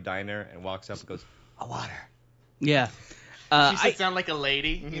darkness into a diner and walks up and goes, "A water." Yeah. She sits down like a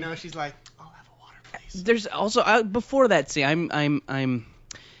lady, you know, she's like, I'll have a water, please. There's also before that scene, I'm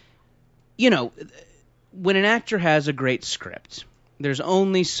you know, when an actor has a great script, there's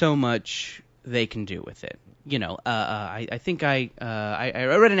only so much they can do with it. You know, I think I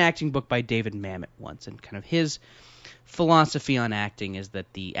read an acting book by David Mamet once, and kind of his philosophy on acting is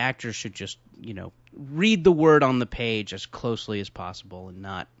that the actor should just, you know, read the word on the page as closely as possible and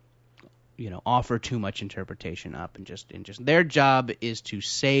not, you know, offer too much interpretation up, and just their job is to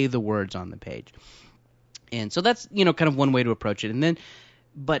say the words on the page. And so that's, you know, kind of one way to approach it.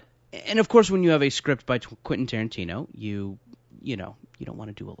 And of course, when you have a script by Quentin Tarantino, you don't want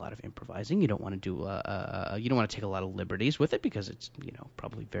to do a lot of improvising. You don't want to do you don't want to take a lot of liberties with it, because it's, you know,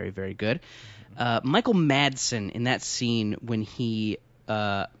 probably very, very good. Michael Madsen in that scene when he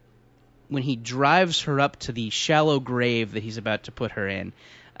drives her up to the shallow grave that he's about to put her in,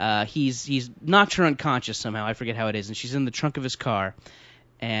 he's knocked her unconscious somehow. I forget how it is, and she's in the trunk of his car.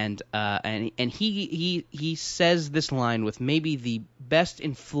 And he says this line with maybe the best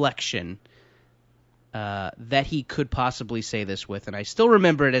inflection that he could possibly say this with, and I still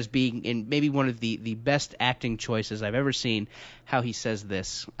remember it as being in maybe one of the best acting choices I've ever seen. How he says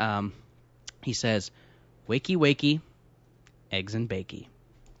this, he says, "Wakey, wakey, eggs and bakey."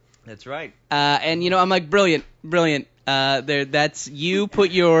 That's right. And you know, I'm like, brilliant. That's you put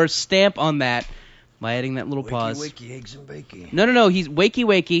your stamp on that by adding that little pause. Wakey, eggs and bakey. No. He's wakey,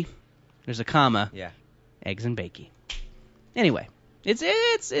 wakey. There's a comma. Yeah. Eggs and bakey. Anyway, it's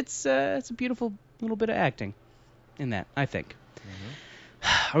a beautiful little bit of acting in that, I think.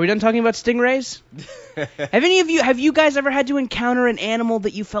 Mm-hmm. Are we done talking about stingrays? Have you guys ever had to encounter an animal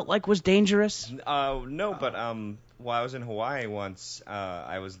that you felt like was dangerous? No, but while I was in Hawaii once,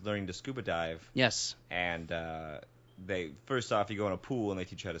 I was learning to scuba dive. Yes. And they first off, you go in a pool and they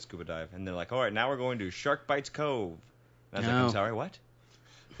teach you how to scuba dive, and they're like, "All right, now we're going to Shark Bites Cove." And I was like, "I'm sorry, what?"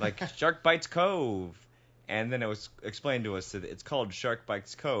 like Shark Bites Cove. And then it was explained to us that it's called Shark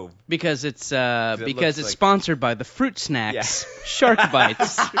Bites Cove. Because it's it because looks it's like- sponsored by the fruit snacks Shark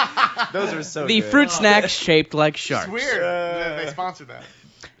Bites. Those are so The good. fruit snacks shaped like It's sharks. weird that they sponsored that.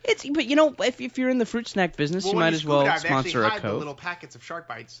 But you know, if you're in the fruit snack business, you when might as scuba well dive, they actually sponsor a hide the Coke. little packets of Shark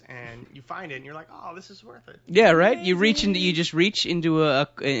Bites, and you find it, and you're like, oh, this is worth it. Yeah, right. You just reach into a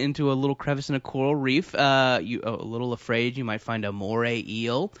little crevice in a coral reef. You a little afraid you might find a moray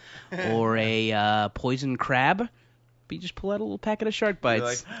eel or a poison crab, but you just pull out a little packet of Shark You're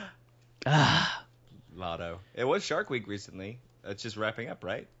Bites. like, Lotto. It was Shark Week recently. It's just wrapping up,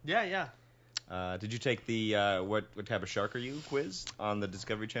 right? Yeah. Did you take the what type of shark are you quiz on the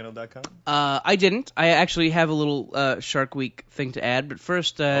DiscoveryChannel.com? I didn't. I actually have a little Shark Week thing to add, but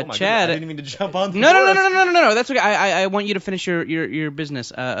first, Oh my Chad. goodness, I didn't mean to jump on. No. That's okay. I want you to finish your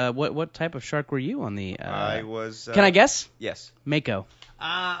business. What type of shark were you on the? I was. Can I guess? Yes. Mako.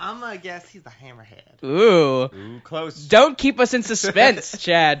 I'm going to guess he's the hammerhead. Ooh. Ooh, close. Don't keep us in suspense,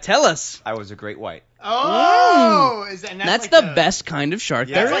 Chad. Tell us. I was a great white. Oh! That's the best kind of shark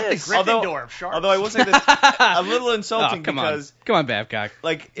Yeah. there That's like is. the Gryffindor of sharks. Although I will say this, a little insulting Come because on, Babcock.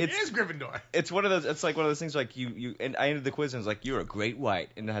 like it is it's Gryffindor. it's one of those. It's like one of those things like you and I ended the quiz and it was like you're a great white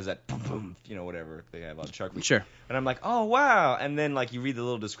and it has that boom, boom, whatever they have on Shark Week. Sure. And I'm like, oh wow, and then like you read the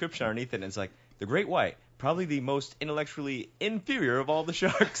little description underneath it and it's like the great white, probably the most intellectually inferior of all the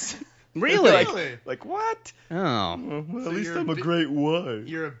sharks. Really? Really? Like what? Oh. Well, So at least you're I'm a big- great white.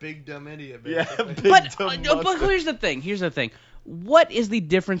 You're a big dumb idiot, Yeah, basically. big But dumb monster. here's the thing. What is the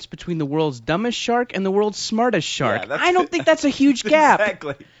difference between the world's dumbest shark and the world's smartest shark? Yeah, that's- I don't think that's a huge gap.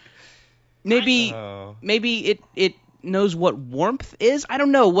 Exactly. Maybe Oh. it knows what warmth is. I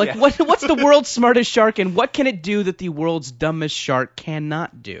don't know. What's the world's smartest shark and what can it do that the world's dumbest shark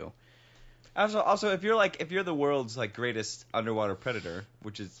cannot do? Also, if you're the world's like greatest underwater predator,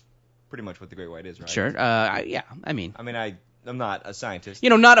 which is pretty much what the great white is, right? Sure. Yeah. I mean, I mean, I'm not a scientist.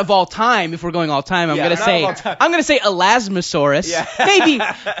 not of all time. If we're going all time, I'm Yeah, gonna not say of all time. I'm gonna say Elasmosaurus. Yeah. Maybe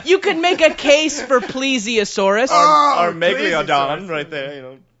you could make a case for Plesiosaurus. Or please, Megalodon it's right there, you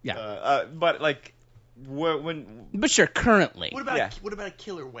know. Yeah. But like, when But sure, currently. What about Yeah. what about a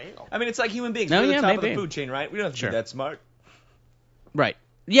killer whale? I mean, it's like human beings. No, We're the yeah, top of maybe. the food chain, right? We don't have to Sure. be that smart. Right.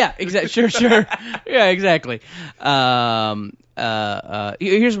 Yeah, exactly. Sure. Yeah, exactly.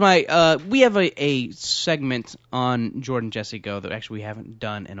 Here's my. We have a segment on Jordan Jesse Go that actually we haven't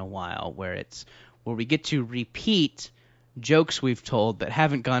done in a while, where we get to repeat jokes we've told that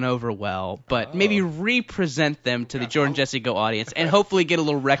haven't gone over well, but maybe represent them to the Jordan Jesse Go audience and hopefully get a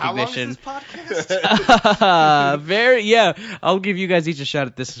little How long is recognition. this podcast? I'll give you guys each a shot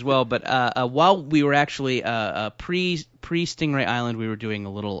at this as well. But while we were actually pre Stingray Island, we were doing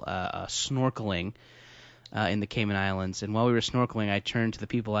a little snorkeling in the Cayman Islands, and while we were snorkeling, I turned to the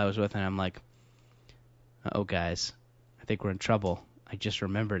people I was with, and I'm like, "Oh, guys, I think we're in trouble. I just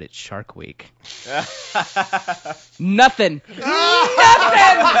remembered it's Shark Week." Nothing. Nothing.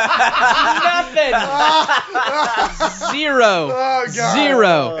 Zero. Oh, God.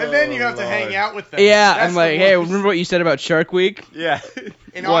 Zero. And then you have to hang out with them. Yeah, That's I'm like, the hey, worst. remember what you said about Shark Week? Yeah.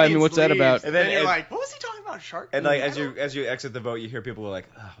 An Well, I mean, audience what's that leaves, about? And then And you're then- like, what was he talking about, shark? And like I as don't- you exit the boat, you hear people like,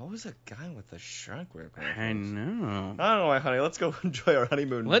 what was that guy with the shark wearing? I know. I don't know why, honey. Let's go enjoy our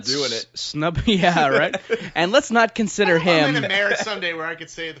honeymoon Let's doing it. snub. Yeah, right. And let's not consider I'm in him. a marriage someday where I could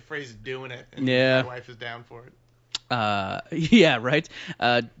say the phrase "doing it," and Yeah. my wife is down for it. Yeah, right.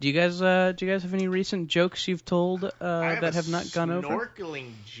 Do you guys have any recent jokes you've told I that have not gone over?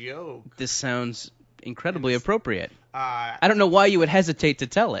 Snorkeling joke. This sounds incredibly appropriate. I I don't know why you would hesitate to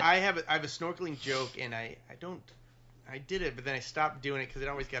tell it. have a snorkeling joke, and I did it, but then I stopped doing it because it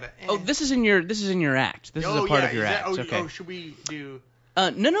always got to. Oh, this is in your act. This is a part of your act. Okay. Oh, should we do?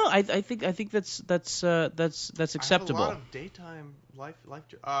 No. I think that's acceptable. I have a lot of daytime life.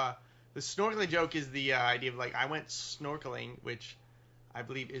 The snorkeling joke is the idea of like I went snorkeling, which I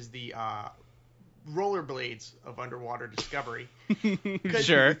believe is the rollerblades of underwater discovery.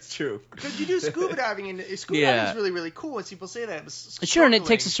 Sure. It's true. Because you do scuba diving, and scuba Yeah. diving is really, really cool. When people say that, but Sure, and it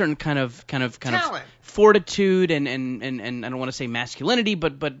takes a snorkeling- certain kind of Talent. fortitude and I don't want to say masculinity,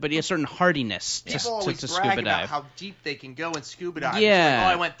 but a certain hardiness to People always to brag scuba about dive. how deep they can go in scuba diving. Yeah. It's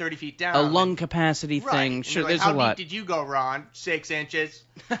like, I went 30 feet down. A lung capacity Right. thing. And Sure, you're like, there's a lot. How deep did you go, Ron? 6 inches.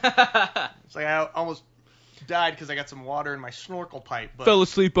 It's like I almost died because I got some water in my snorkel pipe. But, Fell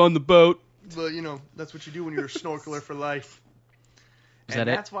asleep on the boat. but you know, that's what you do when you're a snorkeler for life. Is And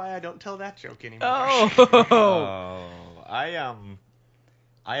that it? that's why I don't tell that joke anymore. Oh.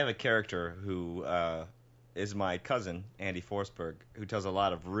 I have a character who is my cousin Andy Forsberg, who tells a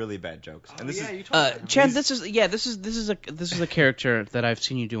lot of really bad jokes. And this is you told me that. Chad, this is a character that I've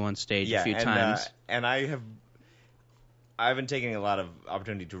seen you do on stage a few times. And I haven't taken a lot of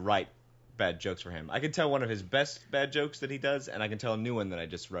opportunity to write bad jokes for him. I can tell one of his best bad jokes that he does, and I can tell a new one that I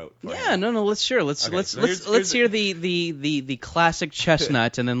just wrote. For him. Let's hear the classic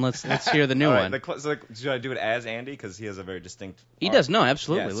chestnut, and then let's hear the new one. Should I do it as Andy because he has a very distinct? He arc. does. No,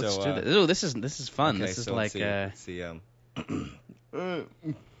 absolutely. Yeah, let's do this. Oh, this is fun. Okay, this is so like. let's see. Okay.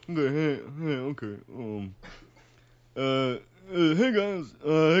 Hey guys,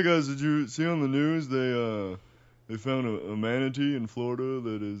 did you see on the news they found a manatee in Florida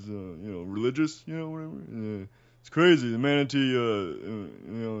that is religious, whatever. It's crazy. The manatee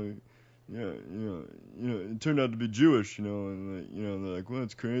it turned out to be Jewish, and they're like, well,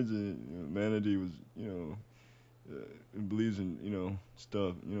 it's crazy. Manatee was it believes in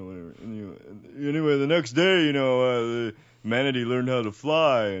stuff, whatever. And, anyway, the next day, the manatee learned how to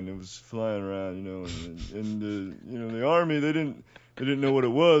fly, and it was flying around, and the army they didn't know what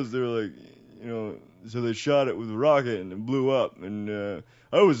it was. They were like, so they shot it with a rocket, and it blew up. And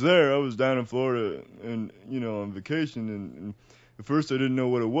I was there. I was down in Florida, and on vacation, and at first I didn't know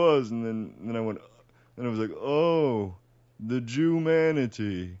what it was, and then I went, and I was like, oh, the Jew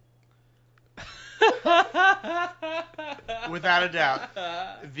manatee. Without a doubt,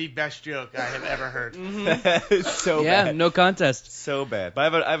 the best joke I have ever heard. It's so bad. No contest. So bad.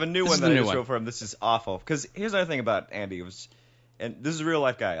 But I have a new This one is that the I new just one. wrote for him. This is awful. Because here's another thing about Andy. And this is a real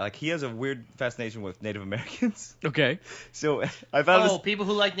life guy. Like, he has a weird fascination with Native Americans. Okay. So I found this. People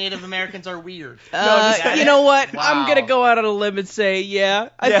who like Native Americans are weird. You know what? Wow. I'm gonna go out on a limb and say, I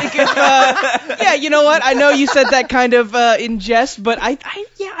think if, you know what? I know you said that kind of in jest, but I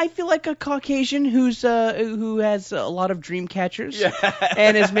feel like a Caucasian who has a lot of dream catchers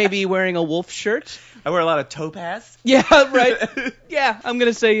and is maybe wearing a wolf shirt. I wear a lot of topaz. Yeah, right. Yeah, I'm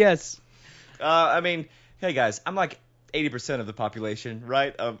gonna say yes. I mean, hey guys, I'm like 80% of the population,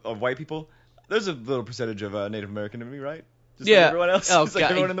 right, of white people. There's a little percentage of Native American in me, right? Just like everyone else. Oh, Just like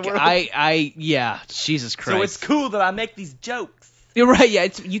everyone in the world. Jesus Christ. So it's cool that I make these jokes. You're right. Yeah,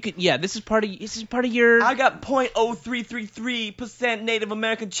 this is part of your. I got .0333% Native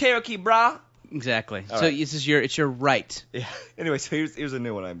American Cherokee, brah. Exactly. All so right. it's your right. Yeah. Anyway, so here's a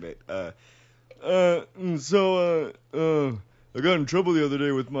new one I made. I got in trouble the other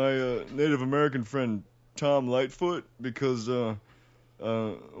day with my Native American friend Tom Lightfoot because while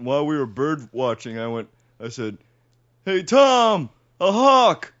we were bird watching, I said, "Hey Tom, a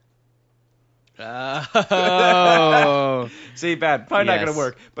hawk." Oh. See, bad. Probably not Yes. gonna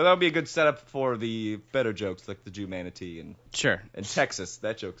work, but that'll be a good setup for the better jokes, like the Jew manatee and Sure. Texas.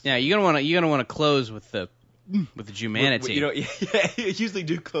 That joke's. Yeah, you're gonna wanna close with the humanity. You usually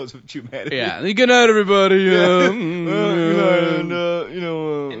do close with humanity. Yeah. Good night, everybody.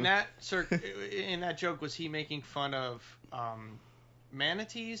 In that joke, was he making fun of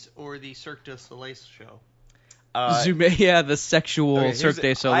manatees or the Cirque du Soleil show? The sexual Okay, Cirque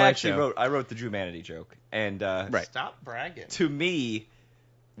du Soleil I actually show. I wrote the Jew manatee joke, and Right. Stop bragging. to me,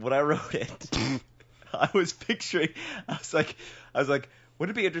 when I wrote it, I was picturing. I was like, would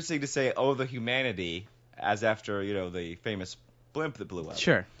it be interesting to say, "Oh, the humanity," as after the famous blimp that blew up?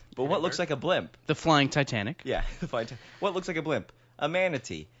 Sure. But what looks like a blimp? The Flying Titanic. Yeah, what looks like a blimp? A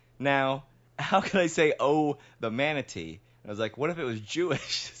manatee. Now, how can I say, "Oh, the manatee"? And I was like, what if it was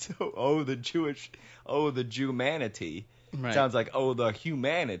Jewish? So, oh, the Jew manatee. Right. Sounds like, oh, the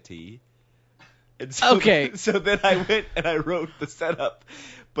humanity. And so, Okay. So then I went and I wrote the setup,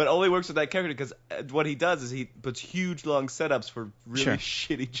 but it only works with that character because what he does is he puts huge long setups for really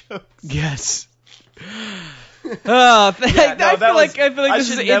shitty jokes. Yes. Oh, Yeah, no, I feel like this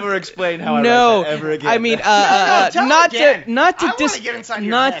should is never explain how I no. write that ever again. I mean, tell not it again. to not to I wanna get inside your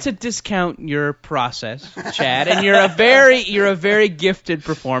not head. to discount your process, Chad. And you're a very gifted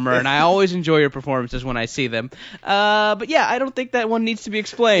performer, and I always enjoy your performances when I see them. But yeah, I don't think that one needs to be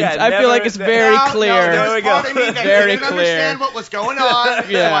explained. Yeah, I feel like it's very No, clear. there There we was part go. of me that Very didn't clear. understand what was going on,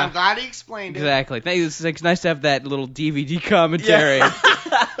 Yeah. so I'm glad he explained it. Exactly. Thank you. It's nice to have that little DVD commentary.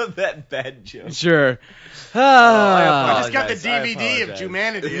 that bad joke. Sure. I just got the apologize. I DVD of apologize.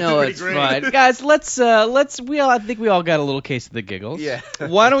 Humanity. No, pretty it's great. fine, guys. I think we all got a little case of the giggles. Yeah.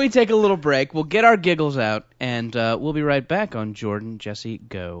 Why don't we take a little break? We'll get our giggles out, and we'll be right back on Jordan Jesse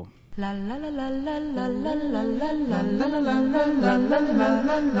Go. La la la la la la la la la la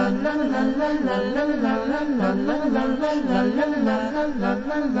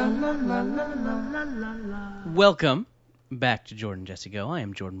Welcome back to Jordan Jesse Go. I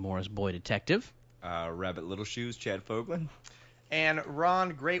am Jordan Morris, boy detective. Rabbit Little Shoes, Chad Fogland. and Ron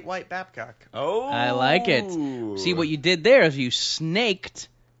Great White Babcock. Oh, I like it. See, what you did there is you snaked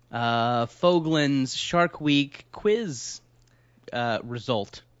Fogland's Shark Week quiz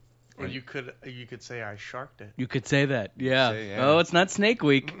result. Or you could say I sharked it. You could say that, yeah. Say, yeah. Oh, it's not Snake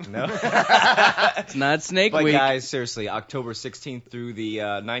Week. No. It's not Snake But Week. guys, seriously, October 16th through the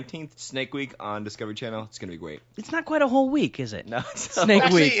 19th, Snake Week on Discovery Channel. It's gonna be great. It's not quite a whole week, is it? No, it's Snake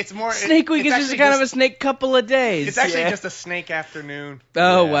Actually, Week. it's more. Snake Week is it's just actually kind of a snake couple of days. It's actually Yeah. just a snake afternoon.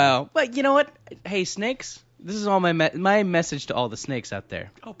 Oh Yeah. wow! But you know what? Hey, snakes. This is all my message to all the snakes out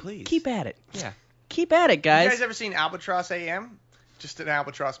there. Oh, please. Keep at it. Yeah. Keep at it, You guys. guys ever seen Albatross AM? Just an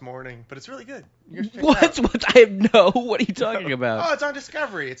Albatross morning, but it's really good. You guys check it What? out. What? I have no. What are you talking about? Oh, it's on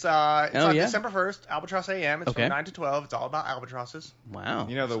Discovery. It's on yeah? December 1st, Albatross AM. It's Okay. from 9 to 12. It's all about albatrosses. Wow.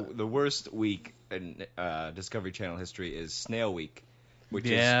 You know, the worst week in Discovery Channel history is Snail Week, which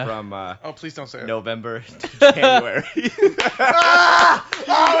Yeah. is from Oh, please don't say it. November to January.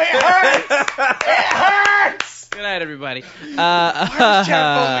 Oh, it hurts! It hurts! Good night, everybody. Why does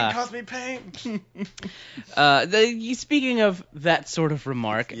Chad Boatman cause me pain? Speaking of that sort of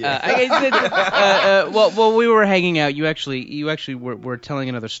remark, Yeah. well, we were hanging out. You actually were telling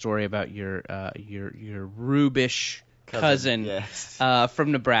another story about your Rubish cousin Yes.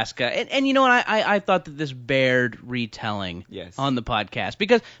 from Nebraska, and you know what? I thought that this bared retelling Yes. on the podcast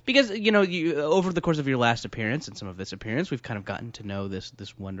because you know over the course of your last appearance and some of this appearance, we've kind of gotten to know this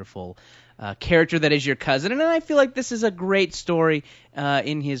wonderful character that is your cousin, and I feel like this is a great story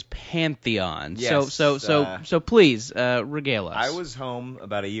in his pantheon. Yes, So please regale us. I was home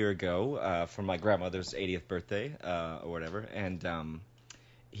about a year ago for my grandmother's 80th birthday or whatever, and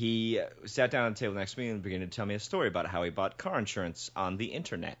he sat down at the table next to me and began to tell me a story about how he bought car insurance on the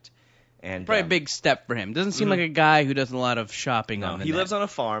internet. And Probably a big step for him. Doesn't seem like a guy who does a lot of shopping on the he net. lives on a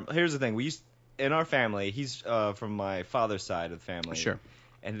farm. Here's the thing: in our family, he's from my father's side of the family. Sure.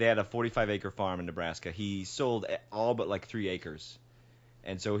 And they had a 45-acre farm in Nebraska. He sold all but like 3 acres,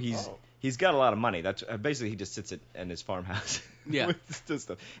 and so he's got a lot of money. That's basically he just sits in his farmhouse. Yeah. with this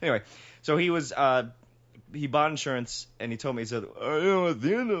stuff. Anyway, so he bought insurance, and he told me, he said, At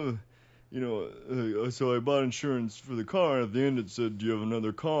the end of, so I bought insurance for the car, and at the end it said, do you have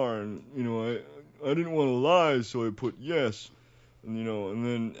another car? And, I didn't want to lie, so I put yes. And,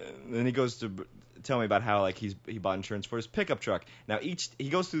 and then he goes to tell me about how like he bought insurance for his pickup truck. Now he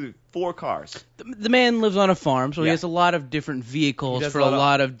goes through 4 cars. The man lives on a farm, so he Yeah. has a lot of different vehicles He does for a a lot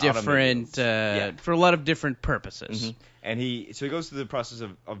lot of of different automobiles. Yeah. for a lot of different purposes. Mhm. And he goes through the process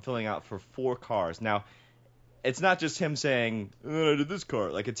of filling out for 4 cars. Now, it's not just him saying, and then I did this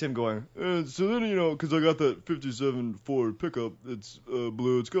car. like it's him going, So then, because I got that 57 Ford pickup, it's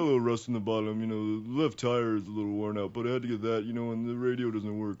blue, it's got a little rust in the bottom, the left tire is a little worn out, but I had to get that, and the radio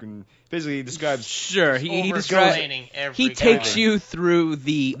doesn't work, and basically he describes, Sure, he describes. Over-explaining every He takes car. you through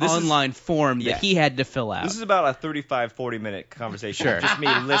the This is- online form yeah. that he had to fill out. this is about a 35, 40-minute conversation. Sure. Of just me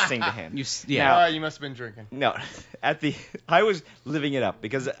listening to him. Yeah. You must have been drinking. No, I was living it up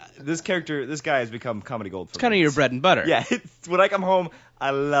because this guy has become comedy gold for It's kind of me. your bread and butter. Yeah, when I come home, I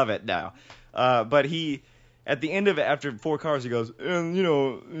love it now. But he, at the end of it, after 4 cars, he goes, and,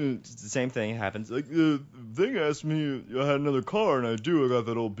 it's the same thing happens. like, the thing asked me, I had another car, and I got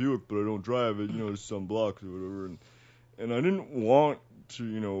that old Buick, but I don't drive it, it's some blocks or whatever, and I didn't want to,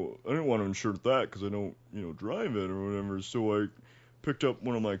 insure that because I don't, drive it or whatever, so I picked up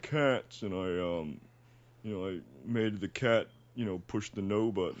one of my cats, and I made the cat, push the no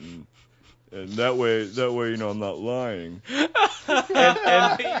button, and that way, I'm not lying.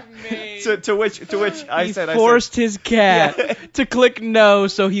 To which I said, forced his cat to click no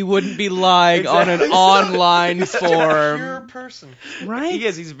so he wouldn't be lying on an Exactly. online Pure form. person. Right? He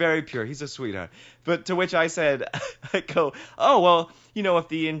is. He's very pure. He's a sweetheart. But to which I said, I go, oh, well, if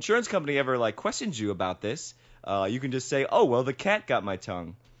the insurance company ever, questions you about this, you can just say, oh, well, the cat got my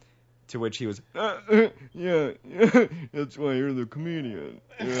tongue. To which he was, Yeah, that's why you're the comedian.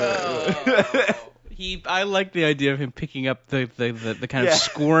 I like the idea of him picking up the kind Yeah. of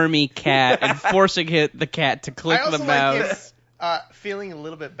squirmy cat and forcing the cat to click I also the like mouse. him feeling a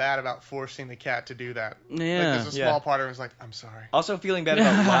little bit bad about forcing the cat to do that. Yeah. Like, there's a Yeah. small part of him who's like, I'm sorry. also feeling bad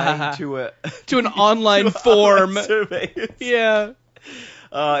about lying To an online to form. survey. Yeah.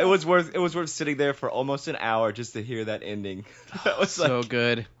 It was worth sitting there for almost an hour just to hear that ending. That was So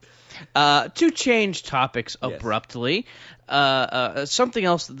good. To change topics Yes. abruptly, something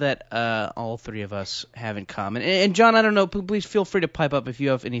else that all 3 of us have in common. And John, I don't know, please feel free to pipe up if you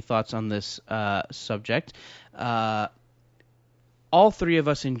have any thoughts on this subject. All 3 of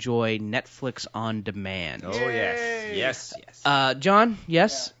us enjoy Netflix on demand. Oh Yay. yes. John,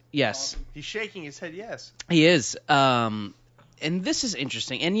 yes? Yes. He's shaking his head yes. He is. and this is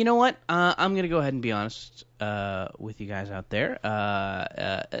interesting. And you know what? I'm going to go ahead and be honest with you guys out there.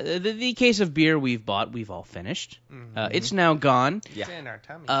 The case of beer we've all finished. It's now gone. It's in our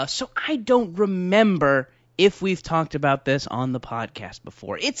tummy. So I don't remember if we've talked about this on the podcast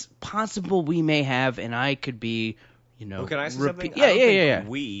before. It's possible we may have, and I could be, Well, can I say something? Yeah, I don't think yeah.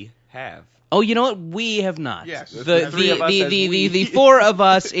 We have. Oh, you know what? We have not. Yes. The three of us as we. the 4 of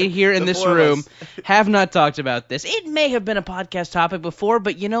us here in The this 4 of room us. have not talked about this. It may have been a podcast topic before,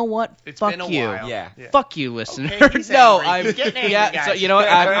 but you know what? It's Fuck been a you. while. Yeah. Fuck you, listener. Okay, he's No, angry. I'm He's getting angry, yeah. guys. So you know what?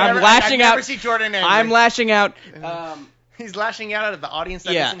 I'm I've lashing never out. seen Jordan angry. I'm lashing out. He's lashing out at the audience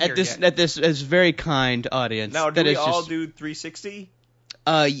that Yeah, isn't at here this yet. very kind audience. Now, do that we is all just, do 360?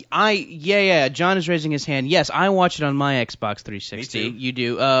 Yeah. John is raising his hand. Yes, I watch it on my Xbox 360. Me too. You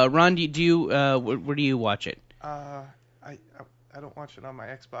do. Ron, do you? Where do you watch it? I don't watch it on my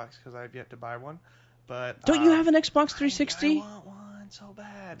Xbox because I've yet to buy one. But Don't you have an Xbox 360? I want one so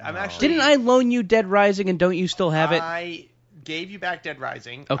bad. I'm actually. Didn't I loan you Dead Rising, and don't you still have it? I gave you back Dead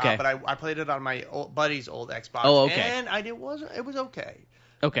Rising. Okay. But I played it on my buddy's old Xbox. Oh, okay. And it was okay.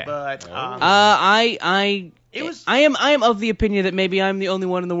 Okay. But It was- I am of the opinion that maybe I'm the only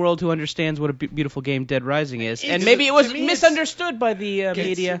one in the world who understands what a beautiful game Dead Rising is, and It's- maybe it was to me, it's- misunderstood by the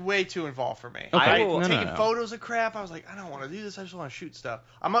media. It's way too involved for me. Okay. I No, no, taking no. photos of crap. I was like, I don't want to do this. I just want to shoot stuff.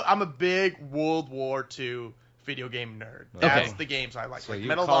 I'm a big World War II video game nerd. That's Okay. the games I like. So Like you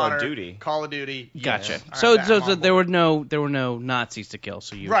Medal of Call of Honor, Duty. Call of Duty. Gotcha. Yes. So I'm on there board. were no Nazis to kill,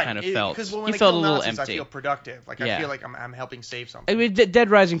 so you right. kind of felt because when you I felt a kill little Nazis, empty. I feel productive. Like Yeah. I feel like I'm helping save something. I mean,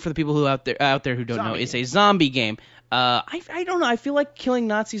 Dead Rising, for the people who out there who don't know, Zombie is game. a zombie game. I don't know. I feel like killing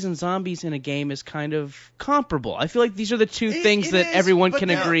Nazis and zombies in a game is kind of comparable. I feel like these are the two things It that is, everyone but can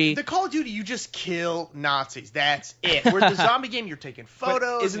the- agree. The Call of Duty, you just kill Nazis. That's it. Where the zombie game, you're taking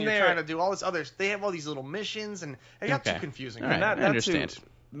photos isn't and you're there- trying to do all this other. They have all these little missions, and it got Okay. too confusing. All right. Not I understand.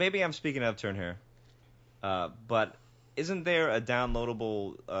 maybe I'm speaking out of turn here, but isn't there a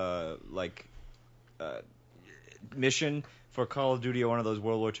downloadable mission for Call of Duty or one of those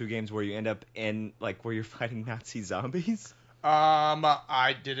World War II games where you end up in where you're fighting Nazi zombies?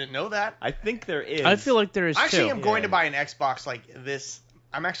 I didn't know that. I think there is. I feel like there is Actually, too. I'm going to Yeah. buy an Xbox like this.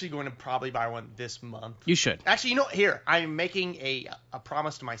 I'm actually going to probably buy one this month. You should. Actually, you know, here I'm making a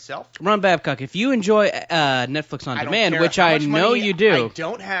promise to myself. Ron Babcock, if you enjoy Netflix on I don't demand, care which how I much know money you do, I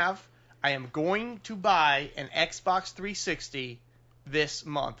don't have. I am going to buy an Xbox 360 this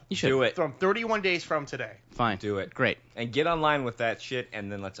month. you should. Do it. From 31 days from today. Fine. Do it. Great. And get online with that shit,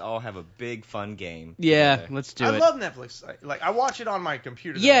 and then let's all have a big fun game. Yeah, together. let's do I it. love Netflix. I watch it on my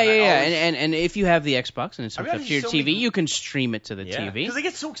computer. Yeah. And if you have the Xbox and it's I've hooked up got to your so TV, many- you can stream it to the Yeah. TV. Because I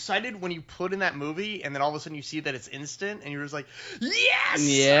get so excited when you put in that movie, and then all of a sudden you see that it's instant, and you're just like, yes,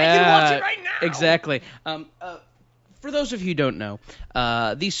 Yeah, I can watch it right now. Exactly. For those of you who don't know,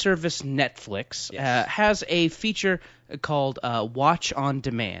 the service Netflix Yes. has a feature called Watch on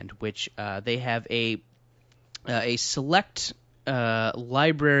Demand, which they have a select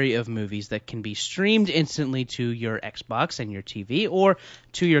library of movies that can be streamed instantly to your Xbox and your TV or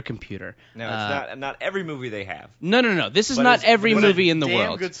to your computer. No, it's not every movie they have, No. This is But not it's- every but it's movie in the Damn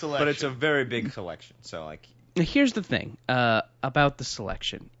world. good selection. but it's a very big selection. So Here's the thing about the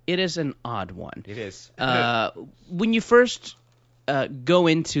selection. It is an odd one. it is. When you first go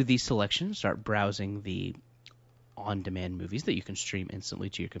into the selection, start browsing the on-demand movies that you can stream instantly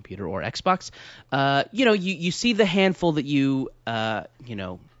to your computer or Xbox, you see the handful that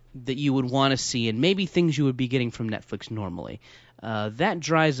that you would want to see, and maybe things you would be getting from Netflix normally. That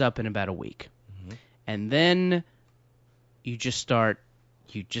dries up in about a week, and then you just start.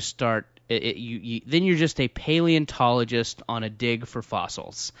 Then you're just a paleontologist on a dig for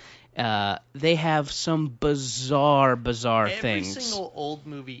fossils. They have some bizarre Every things. single old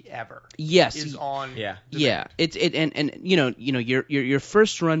movie ever Yes. is on. Yeah. Yeah, and your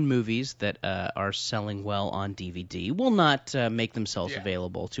first run movies that are selling well on DVD will not make themselves Yeah.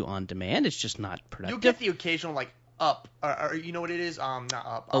 available to on demand. It's just not You'll productive. get the occasional Up, or you know what it is? Not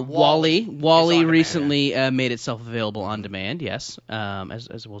Up. Wally Is on demand. recently made itself available on demand. Yes,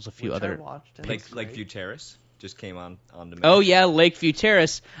 as well as a few Which I other. watched, and it's great. Lakeview Terrace just came on demand. Oh yeah, Lakeview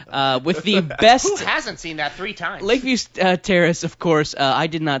Terrace with the best. Who hasn't seen that 3 times? Lakeview Terrace, of course, I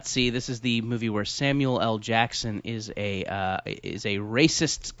did not see. This is the movie where Samuel L. Jackson is a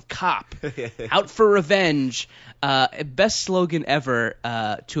racist cop out for revenge. Best slogan ever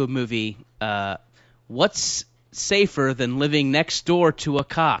to a movie. What's safer than living next door to a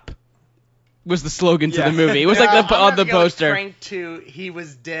cop? was the slogan to Yeah. the movie. It was I'm like gonna on have the to go with poster. Crank 2, he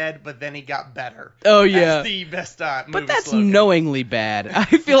was dead, but then he got better. Oh yeah. That's the best movie But that's slogan. knowingly bad. I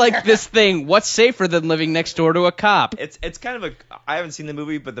feel like this thing, what's safer than living next door to a cop? It's kind of I haven't seen the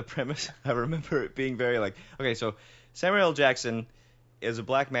movie, but the premise, I remember it being very like, okay, so Samuel L. Jackson is a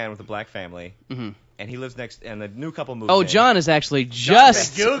black man with a black family, Mhm. and he lives next, and the new couple moves Oh, in. John is actually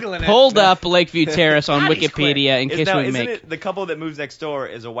just Googling it. pulled up Lakeview Terrace on God, he's Wikipedia in case we isn't make. it the couple that moves next door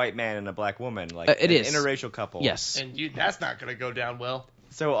is a white man and a black woman, like It an is. interracial couple. Yes. And that's not going to go down well.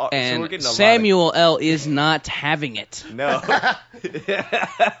 So we're And getting a Samuel L. is not having it. lot of,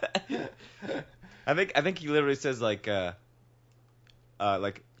 no. I think he literally says like I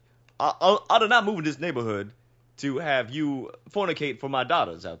do not move in this neighborhood to have you fornicate for my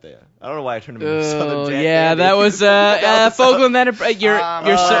daughters out there. I don't know why I turned him into Southern Oh Jack yeah, Andy. that was Fogland. You're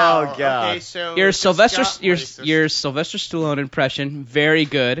Oh, God. Okay, so Your it just Sylvester, got your, racist. your Sylvester Stallone impression, very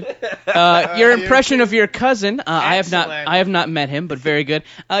good. Your impression of your cousin, I have Excellent. not met him, but very good.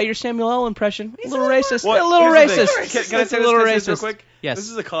 Your Samuel L. impression, a little a little racist, Well, a little here's the racist. thing. Can I That's say a this, little can I say this real racist. quick? Yes. This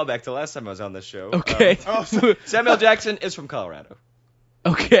is a callback to last time I was on this show. Okay. Samuel Jackson is from Colorado.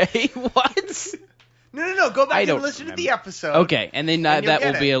 Okay. What? No. Go I back don't and listen to remember. the episode. Okay, and then And you'll that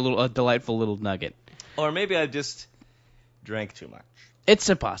get will be a delightful little nugget. Or maybe I just drank too much. It's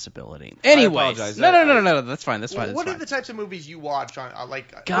a possibility. Anyways, apologize. no. That's fine. That's fine. That's What fine. are the types of movies you watch on? What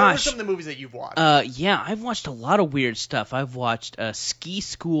are Gosh. some of the movies that you've watched? Yeah, I've watched a lot of weird stuff. I've watched Ski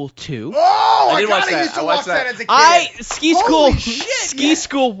School 2. oh, I did watch kinda that. used to I watch watched that that. as a kid. Ski Holy School shit, Ski yeah.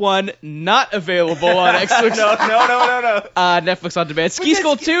 School 1 not available on Netflix. No. Netflix on demand. Ski this-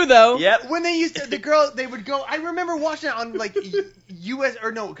 School 2 though. Yep. When they used to, the girl, they would go. I remember watching it on like U.S.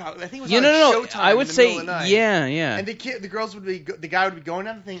 or no, I think it was Yeah, on no. Showtime. I would in the say middle of the night. yeah. And the girls would be, the guy would be going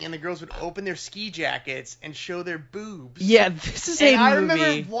down the thing, and the girls would open their ski jackets and show their boobs. Yeah, this is And a I movie.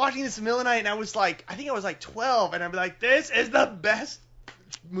 remember watching this in the middle of the night, and I was like, I think I was like 12, and I'd be like, this is the best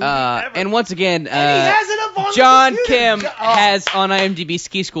movie ever. And once again, And he has it up on the John computer. Kim Oh, has on IMDb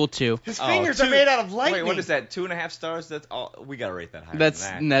Ski School 2. his fingers are made out of lightning. Wait, what is that? 2.5 stars? That's all. We gotta rate that higher. That's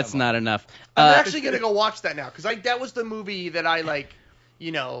than that. Come on. not enough. I'm actually gonna go watch that now because that was the movie that I like.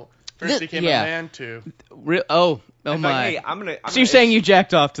 First became yeah. a man to. Oh In my. fact, hey, I'm gonna. So you're saying you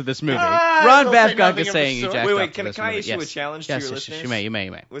jacked off to this movie? Ron don't say Babcock nothing is of the saying you sort. jacked Wait, off to can this I movie. issue a Yes. challenge to Yes, your yes, listeners? you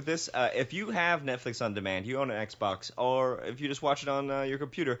may. With this, if you have Netflix on demand, you own an Xbox, or if you just watch it on your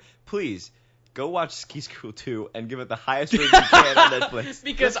computer, please go watch Ski School 2 and give it the highest rating you can on Netflix.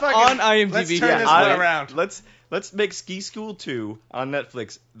 Because Let's fucking- on IMDb, let's turn this I- one around. Let's make Ski School 2 on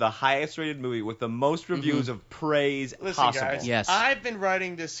Netflix the highest rated movie with the most reviews of praise Listen, possible. guys. Yes. I've been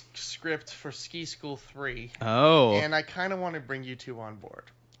writing this script for Ski School 3, Oh, and I kind of want to bring you two on board.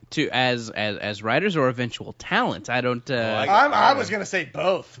 as writers or eventual talent? I don't. I was gonna say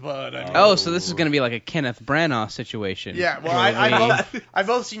both, but I mean, Oh, so this is going to be like a Kenneth Branagh situation. yeah. Well, I've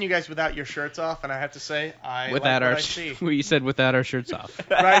both seen you guys without your shirts off, and I have to say, I Without like our, what I see. you said without our shirts off.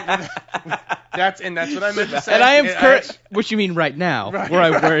 Right? that's what I meant to say. And I am And current. What you mean right now, Right, where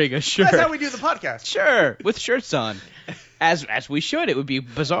I'm right. wearing a shirt? That's how we do the podcast. Sure, with shirts on. As we should. It would be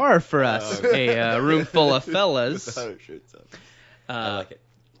bizarre for us, a room full of fellas. Without our shirts on. I like it.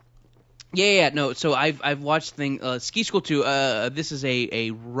 Yeah. No. So I've watched Ski School 2. This is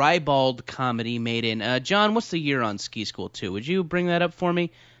a ribald comedy made in. John, what's the year on Ski School 2? Would you bring that up for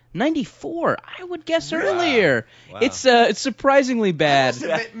me? 94. I would guess earlier. Wow. It's surprisingly bad.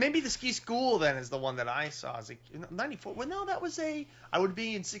 Maybe the Ski School then is the one that I saw as a 94. Well, no, that was I would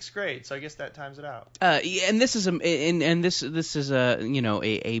be in 6th grade, so I guess that times it out. Yeah, and this is this is a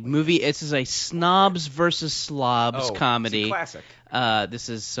movie. This is a snobs versus slobs comedy. It's a classic. This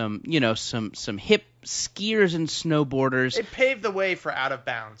is some hip skiers and snowboarders. It paved the way for Out of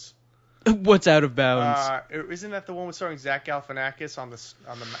Bounds. What's Out of Bounds? Isn't that the one with starring Zach Galifianakis on the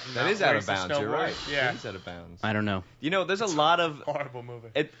That is out of racing bounds. You're snowboard? right. Yeah, It is out of bounds. I don't know. You know, there's a lot of horrible movie.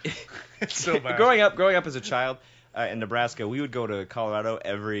 It's so bad. Growing up as a child in Nebraska, we would go to Colorado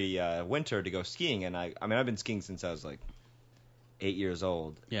every winter to go skiing, and I mean I've been skiing since I was like 8 years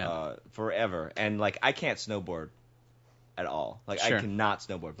old. Yeah. Forever, and like I can't snowboard at all. Like Sure. I cannot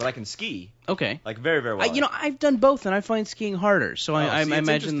snowboard, but I can ski Okay. like very very well. I've done both, and I find skiing harder. So I see, it's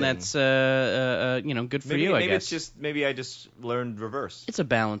imagine that's interesting. good for maybe, you. I maybe guess maybe I just learned reverse. it's a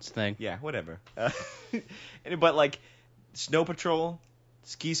balance thing. Yeah, whatever. But like Snow Patrol,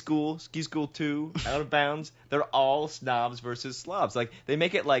 Ski School 2, Out of Bounds, they're all snobs versus slobs. Like they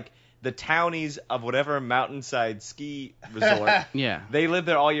make it like the townies of whatever mountainside ski resort. Yeah. They live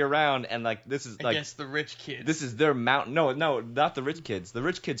there all year round, and like this is like Against the rich kids. this is their mountain. No, not the rich kids. The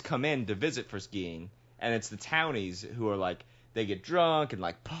rich kids come in to visit for skiing, and it's the townies who are like they get drunk and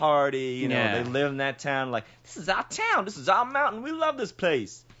like party. You know, Yeah. they live in that town. Like, this is our town. This is our mountain. We love this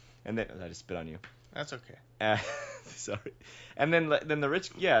place. And then I just spit on you. That's okay. Sorry. And then the rich,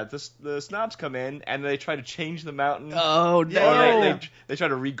 the snobs come in and they try to change the mountain. Oh, no. Or they try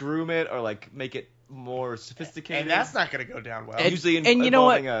to regroom it or like make it more sophisticated. And that's not going to go down well. Usually and you know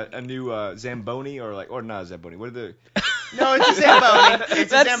what? involving a new Zamboni or not a Zamboni. What are the? No, it's a Zamboni.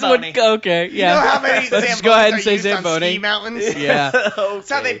 It's a That's Zamboni. Okay, yeah. You know how many Let's Zambonis go ahead and are say used on Zamboni. ski mountains? Yeah. That's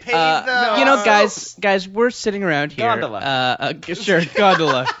how they paved the... You know, guys, we're sitting around here. Gondola. Sure,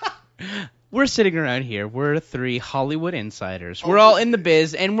 gondola. We're sitting around here. We're three Hollywood insiders. We're all in the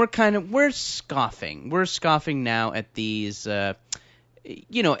biz, and we're scoffing. We're scoffing now at these, at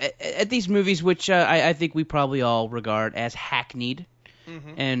these movies, which I think we probably all regard as hackneyed.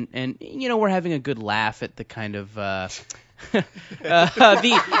 Mm-hmm. And we're having a good laugh at the kind of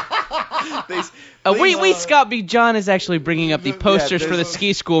John is actually bringing up the posters for the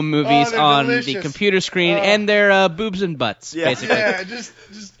ski school movies on the computer screen, and they're boobs and butts, basically. Yeah, just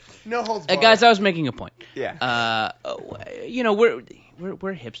no holds barred. Guys, I was making a point. Yeah.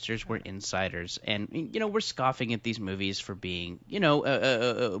 We're hipsters, we're insiders, and we're scoffing at these movies for being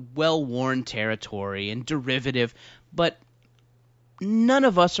well-worn territory and derivative, but none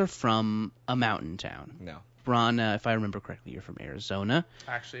of us are from a mountain town. No. Ron, if I remember correctly, you're from Arizona.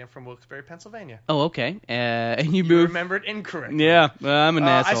 Actually, I'm from Wilkes-Barre, Pennsylvania. Oh, okay. And you You moved. remembered incorrectly. Yeah, I'm an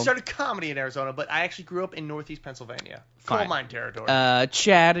asshole. I started comedy in Arizona, but I actually grew up in northeast Pennsylvania. Coal Fine. mine territory.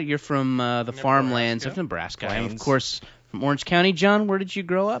 Chad, you're from the farmlands of Nebraska. I'm, of Plains. course, from Orange County. John, where did you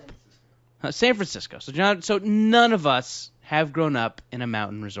grow up? San Francisco. So, John, none of us have grown up in a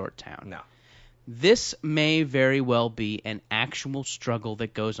mountain resort town. No. This may very well be an actual struggle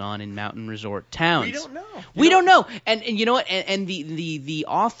that goes on in mountain resort towns. We don't know. We don't know. And you know what? And the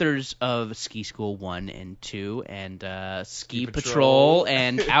authors of Ski School 1 and 2 and Ski Patrol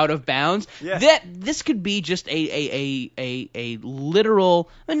and Out of Bounds, Yeah. that this could be just a literal,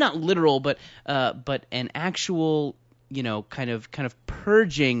 not literal, but an actual, kind of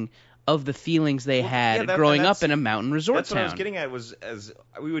purging of the feelings they had growing up in a mountain resort That's town. what I was getting at was as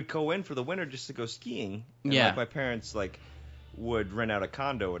we would go in for the winter just to go skiing. And Yeah. like my parents would rent out a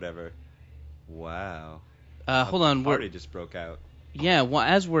condo or whatever. Wow. Hold on, Party just broke out. yeah. Well,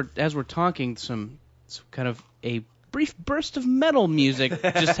 as we're talking, some kind of a brief burst of metal music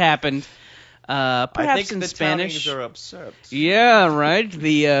just happened. Perhaps I think in the Spanish. townies are upset. Yeah, right.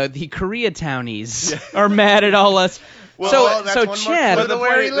 The Korea townies are mad at all us. Well, that's so one more Chad, clue to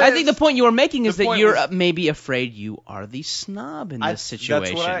where he lives. I think the point you were making is The that point you're was- maybe afraid you are the snob in this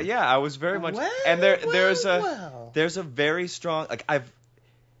situation. That's what I was very much. Well, and there's well. a very strong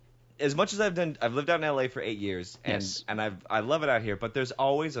as much as I've lived out in LA for 8 years, and Yes. and I love it out here, but there's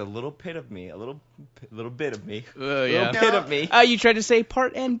always a little bit of me, yeah. bit of me. You tried to say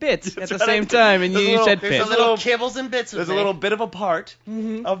part and bits at the what I same did. time, and There's you said There's bits. a little kibbles and bits of There's a me. little bit of a part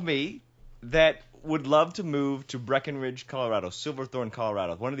Mm-hmm. of me that would love to move to Breckenridge, Colorado, Silverthorne,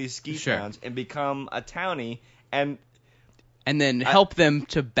 Colorado, one of these ski Sure. towns, and become a townie. And And then help them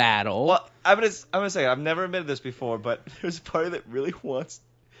to battle. well, I'm gonna say I've never admitted this before, but there's a part that really wants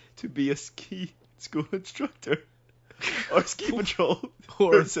to be a ski school instructor or ski patrol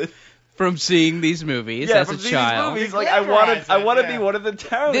Or- person. from seeing these movies Yeah, as from a these child. movies, You like I want glamorize to it, be one of the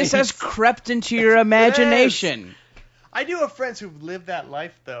townies. This has crept into your imagination. I do have friends who've lived that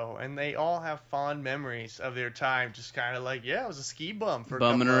life, though, and they all have fond memories of their time, just kind of like, I was a ski bum for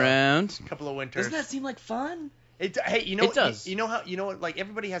Bumming a around. couple of winters. Doesn't that seem like fun? Hey, you know, It does. You know how, like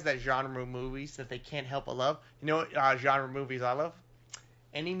everybody has that genre of movies that they can't help but love. You know what genre of movies I love?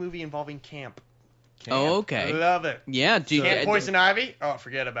 Any movie involving camp. Oh, I okay. love it. Yeah. Do you, Camp Poison Ivy? Oh,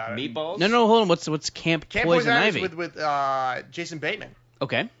 forget about it. Meatballs? No, hold on. What's Camp Camp Poison Ivy Ivy? is with Jason Bateman.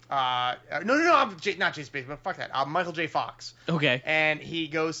 Okay. No, not Jason Bateman. Fuck that. Michael J. Fox. Okay. And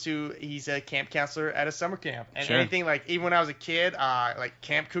he's a camp counselor at a summer camp. And Sure. anything like, even when I was a kid, like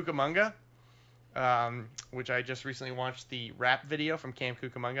Camp Cucamonga, which I just recently watched the rap video from Camp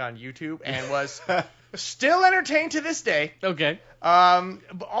Cucamonga on YouTube and was still entertained to this day. Okay.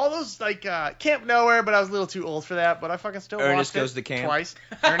 But all those like Camp Nowhere, but I was a little too old for that. But I fucking still Ernest watched it Goes to Camp. twice.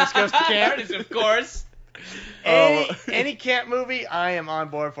 Ernest Goes to Camp. of course. Any camp movie, I am on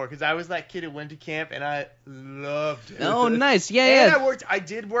board for because I was that kid who went to camp and I loved it. Oh, nice. Yeah, And yeah. I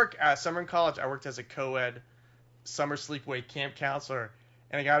did work summer in college. I worked as a co-ed summer sleepaway camp counselor,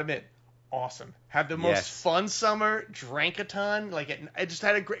 and I gotta admit, awesome. Had the most Yes. fun summer. Drank a ton. Like I just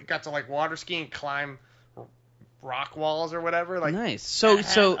had got to like water ski and climb rock walls or whatever. Like Nice. So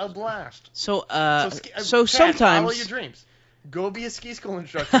had a blast. So Chad, follow sometimes your dreams. Go be a ski school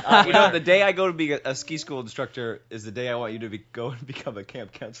instructor. You know, the day I go to be a ski school instructor is the day I want you to go and become a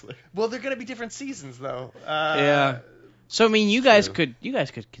camp counselor. Well, they're going to be different seasons, though. Yeah. So I mean, you guys True.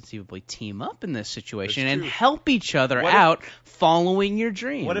 could conceivably team up in this situation That's and true. help each other What if- out following your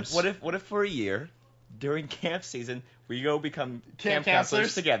dreams. What if for a year during camp season we go become Camp camp counselors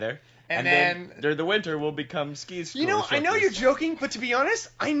counselors together, and then then- during the winter we'll become ski school You know, I know instructors. you're joking, but to be honest,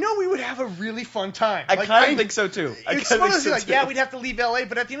 I know we would have a really fun time. I kind of think so too. I It's kinda one of think those so like, too. yeah, we'd have to leave LA,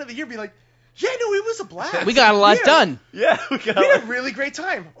 but at the end of the year, be like, yeah, no, it was a blast. We got a lot Yeah. done. Yeah, we got We had a really great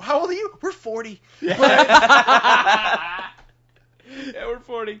time. How old are you? We're 40. Yeah, we're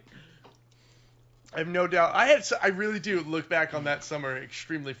 40. I have no doubt. I really do look back on that summer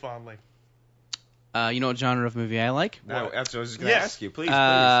extremely fondly. You know what genre of movie I like? No, that's what I was just going to Yes. ask you. Please,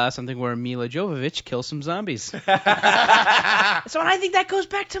 Something where Mila Jovovich kills some zombies. So I think that goes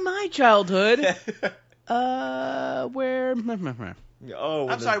back to my childhood. Where Oh,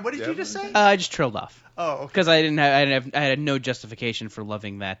 I'm sorry, what did you just say? I just trailed off Oh, okay. because I had no justification for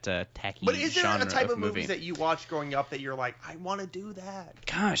loving that tacky But is there genre a type of movie. movies that you watched growing up that you're like, I want to do that?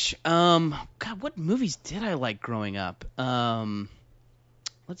 Gosh, God, what movies did I like growing up?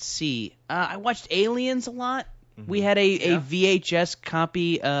 Let's see. I watched Aliens a lot. We had a VHS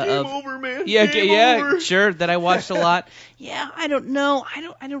copy Game of over, man. yeah, Game over. sure, that I watched a lot. Yeah, I don't know.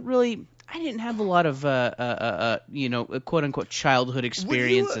 I didn't have a lot of quote unquote childhood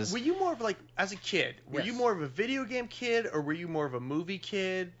experiences. Were you more of like, as a kid, were Yes. you more of a video game kid or were you more of a movie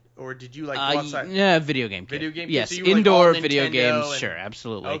kid? Or did you like go outside? Yeah, video game kid. Video game kid? Yes, So you were, like, indoor all video Nintendo games. and- Sure,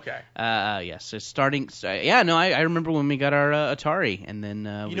 absolutely. Okay. Yes. So I remember when we got our Atari, and then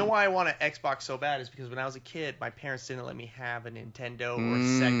You know why I want an Xbox so bad is because when I was a kid, my parents didn't let me have a Nintendo or a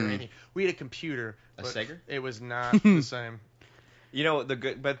Sega or anything. We had a computer. A but Sega? It was not the same. You know, the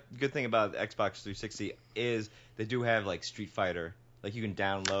good thing about Xbox 360 is they do have like Street Fighter. Like you can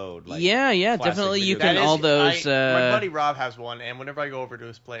download. Like, yeah, classic definitely. You video can games. all those. My buddy Rob has one, and whenever I go over to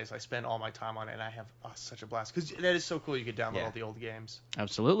his place, I spend all my time on it, and I have such a blast because that is so cool. You could download Yeah. all the old games.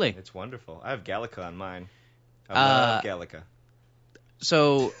 Absolutely. It's wonderful. I have Galaga on mine. I Uh, love Galaga.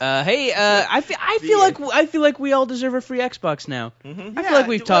 So, hey, I feel like we all deserve a free Xbox now. Mm-hmm. I feel like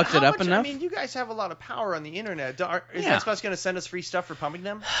we've talked it up much, enough. I mean, you guys have a lot of power on the internet. Is Yeah. Xbox going to send us free stuff for pumping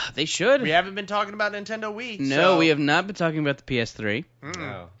them? They should. We haven't been talking about Nintendo Wii. No, so- we have not been talking about the PS3.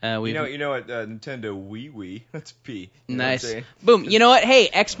 No. We've You know what? Nintendo Wii. That's P. You know what I'm nice. saying? Boom. You know what? Hey,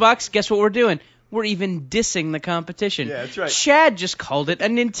 Xbox. Guess what we're doing? We're even dissing the competition. Yeah, that's right. Chad just called it a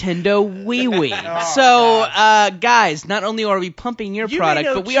Nintendo Wii. Oh, So, guys, not only are we pumping your You may product,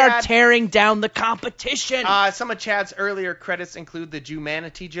 know but we are Chad- tearing down the competition. Some of Chad's earlier credits include the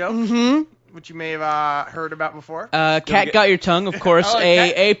Jumanity joke, Mm-hmm. which you may have heard about before. Cat get- got your tongue, of course. Oh,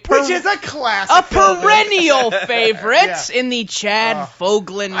 which is a classic. a film. perennial favorite Yeah. in the Chad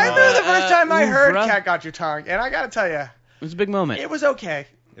Foglin. I remember the first time I heard oeuvre. Cat Got Your Tongue, and I gotta tell you, It was a big moment. it was okay.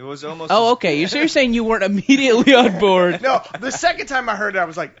 It was almost. Oh, okay. So you're saying you weren't immediately on board? No, the second time I heard it, I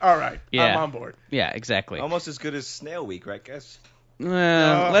was like, all right, Yeah. I'm on board. Yeah, exactly. Almost as good as Snail Week, right, guys?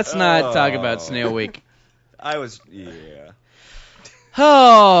 Let's not talk about Snail Week. Yeah.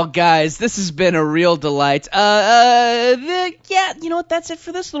 Oh, guys, this has been a real delight. Yeah, you know what? That's it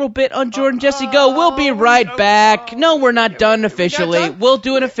for this little bit on Jordan Jesse Go. We'll be right back. No, we're not done officially. done? We'll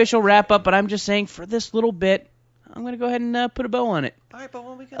do an official wrap up, but I'm just saying for this little bit, I'm gonna go ahead and put a bow on it. All right, but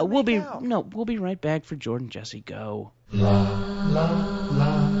when we gonna We'll make out? we'll be right back for Jordan Jesse Go.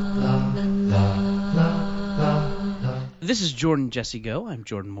 This is Jordan Jesse Go. I'm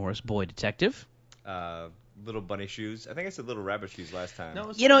Jordan Morris, boy detective. Little bunny shoes. I think I said little rabbit shoes last time. No,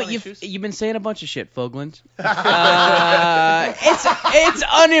 it's You know, funny you've shoes. been saying a bunch of shit, Fogland. It's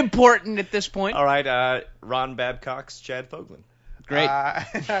unimportant at this point. All right, Ron Babcock's Chad Foglin. Great, I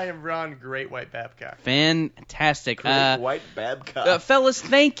am Ron Great White Babcock. fantastic. Great White Babcock. Fellas,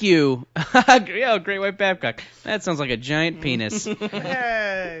 thank you. Yeah, Great White Babcock. That sounds like a giant penis.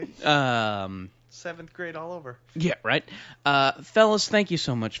 Hey, seventh grade all over. Yeah, right. Fellas, thank you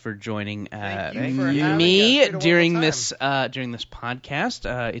so much for joining Thank you for having me us. It's been a during wonderful this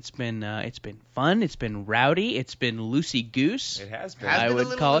podcast. It's been fun. It's been rowdy. It's been loosey goose. It has been. Has I been a would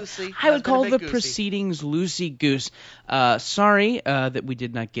little call it. loosey. I Has would been a call bit the goosey. proceedings loosey goose. Sorry that we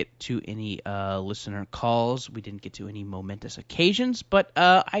did not get to any listener calls. We didn't get to any momentous occasions, but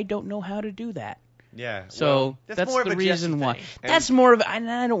I don't know how to do that. Yeah. So well, That's more of the a Jesse reason why. thing. That's more of.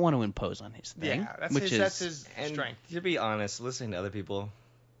 And I don't want to impose on his thing. Yeah, that's which his, is and strength. to be honest, listening to other people.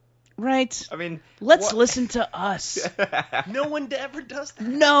 right. I mean, Let's what- listen to us. No one ever does that.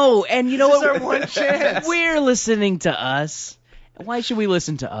 No, and you know This is what? our one chance. We're listening to us. Why should we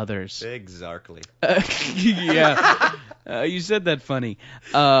listen to others? Exactly. Yeah. You said that funny.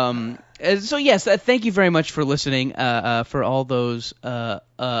 So yes, thank you very much for listening. For all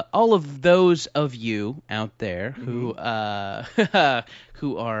of those of you out there who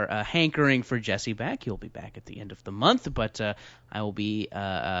who are hankering for Jesse back, he'll be back at the end of the month. But I will be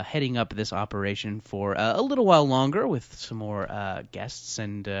heading up this operation for a little while longer with some more guests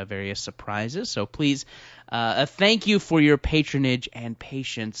and various surprises. So please, thank you for your patronage and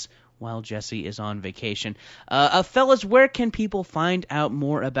patience while Jesse is on vacation. Fellas, where can people find out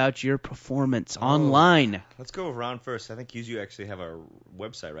more about your performance online? Let's go with Ron first. I think you actually have a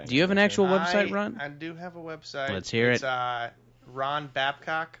website right now. Do you have an actual website, Ron? I do have a website. Let's hear it. It's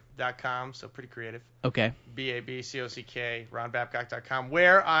ronbabcock.com, so pretty creative. Okay. BABCOCK, ronbabcock.com,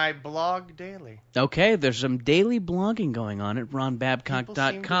 where I blog daily. Okay, there's some daily blogging going on at ronbabcock.com. People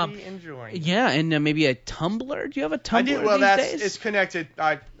seem to be enjoying it. Yeah, and maybe a Tumblr? Do you have a Tumblr I do. Well, these days? it's connected.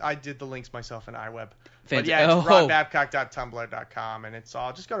 I did the links myself in iWeb. But Fantastic. yeah, it's Oh. ronbabcock.tumblr.com, and it's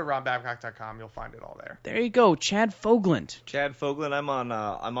all. Just go to ronbabcock.com. You'll find it all there. There you go, Chad Fogland. Chad Fogland. I'm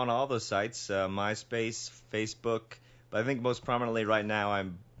on all those sites, MySpace, Facebook, but I think most prominently right now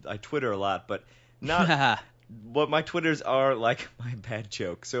I Twitter a lot, but not. What my Twitters are like my bad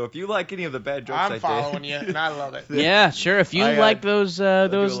jokes. So if you like any of the bad jokes I I'm did, following you, and I love it. Yeah, sure. If you I, like those do a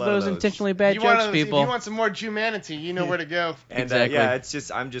lot of those. intentionally bad You jokes, want people. If you want some more humanity, you know where to go. And Exactly. yeah,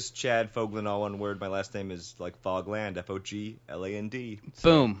 I'm just Chad Fogland, all one word. My last name is like Fogland, Fogland.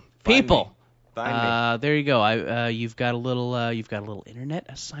 Boom. Find People. me. Find me. There you go. You've got a little internet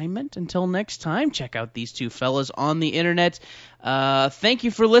assignment. Until next time, check out these two fellas on the internet. Thank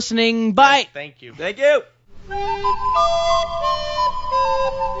you for listening. Bye. Thank you. Thank you.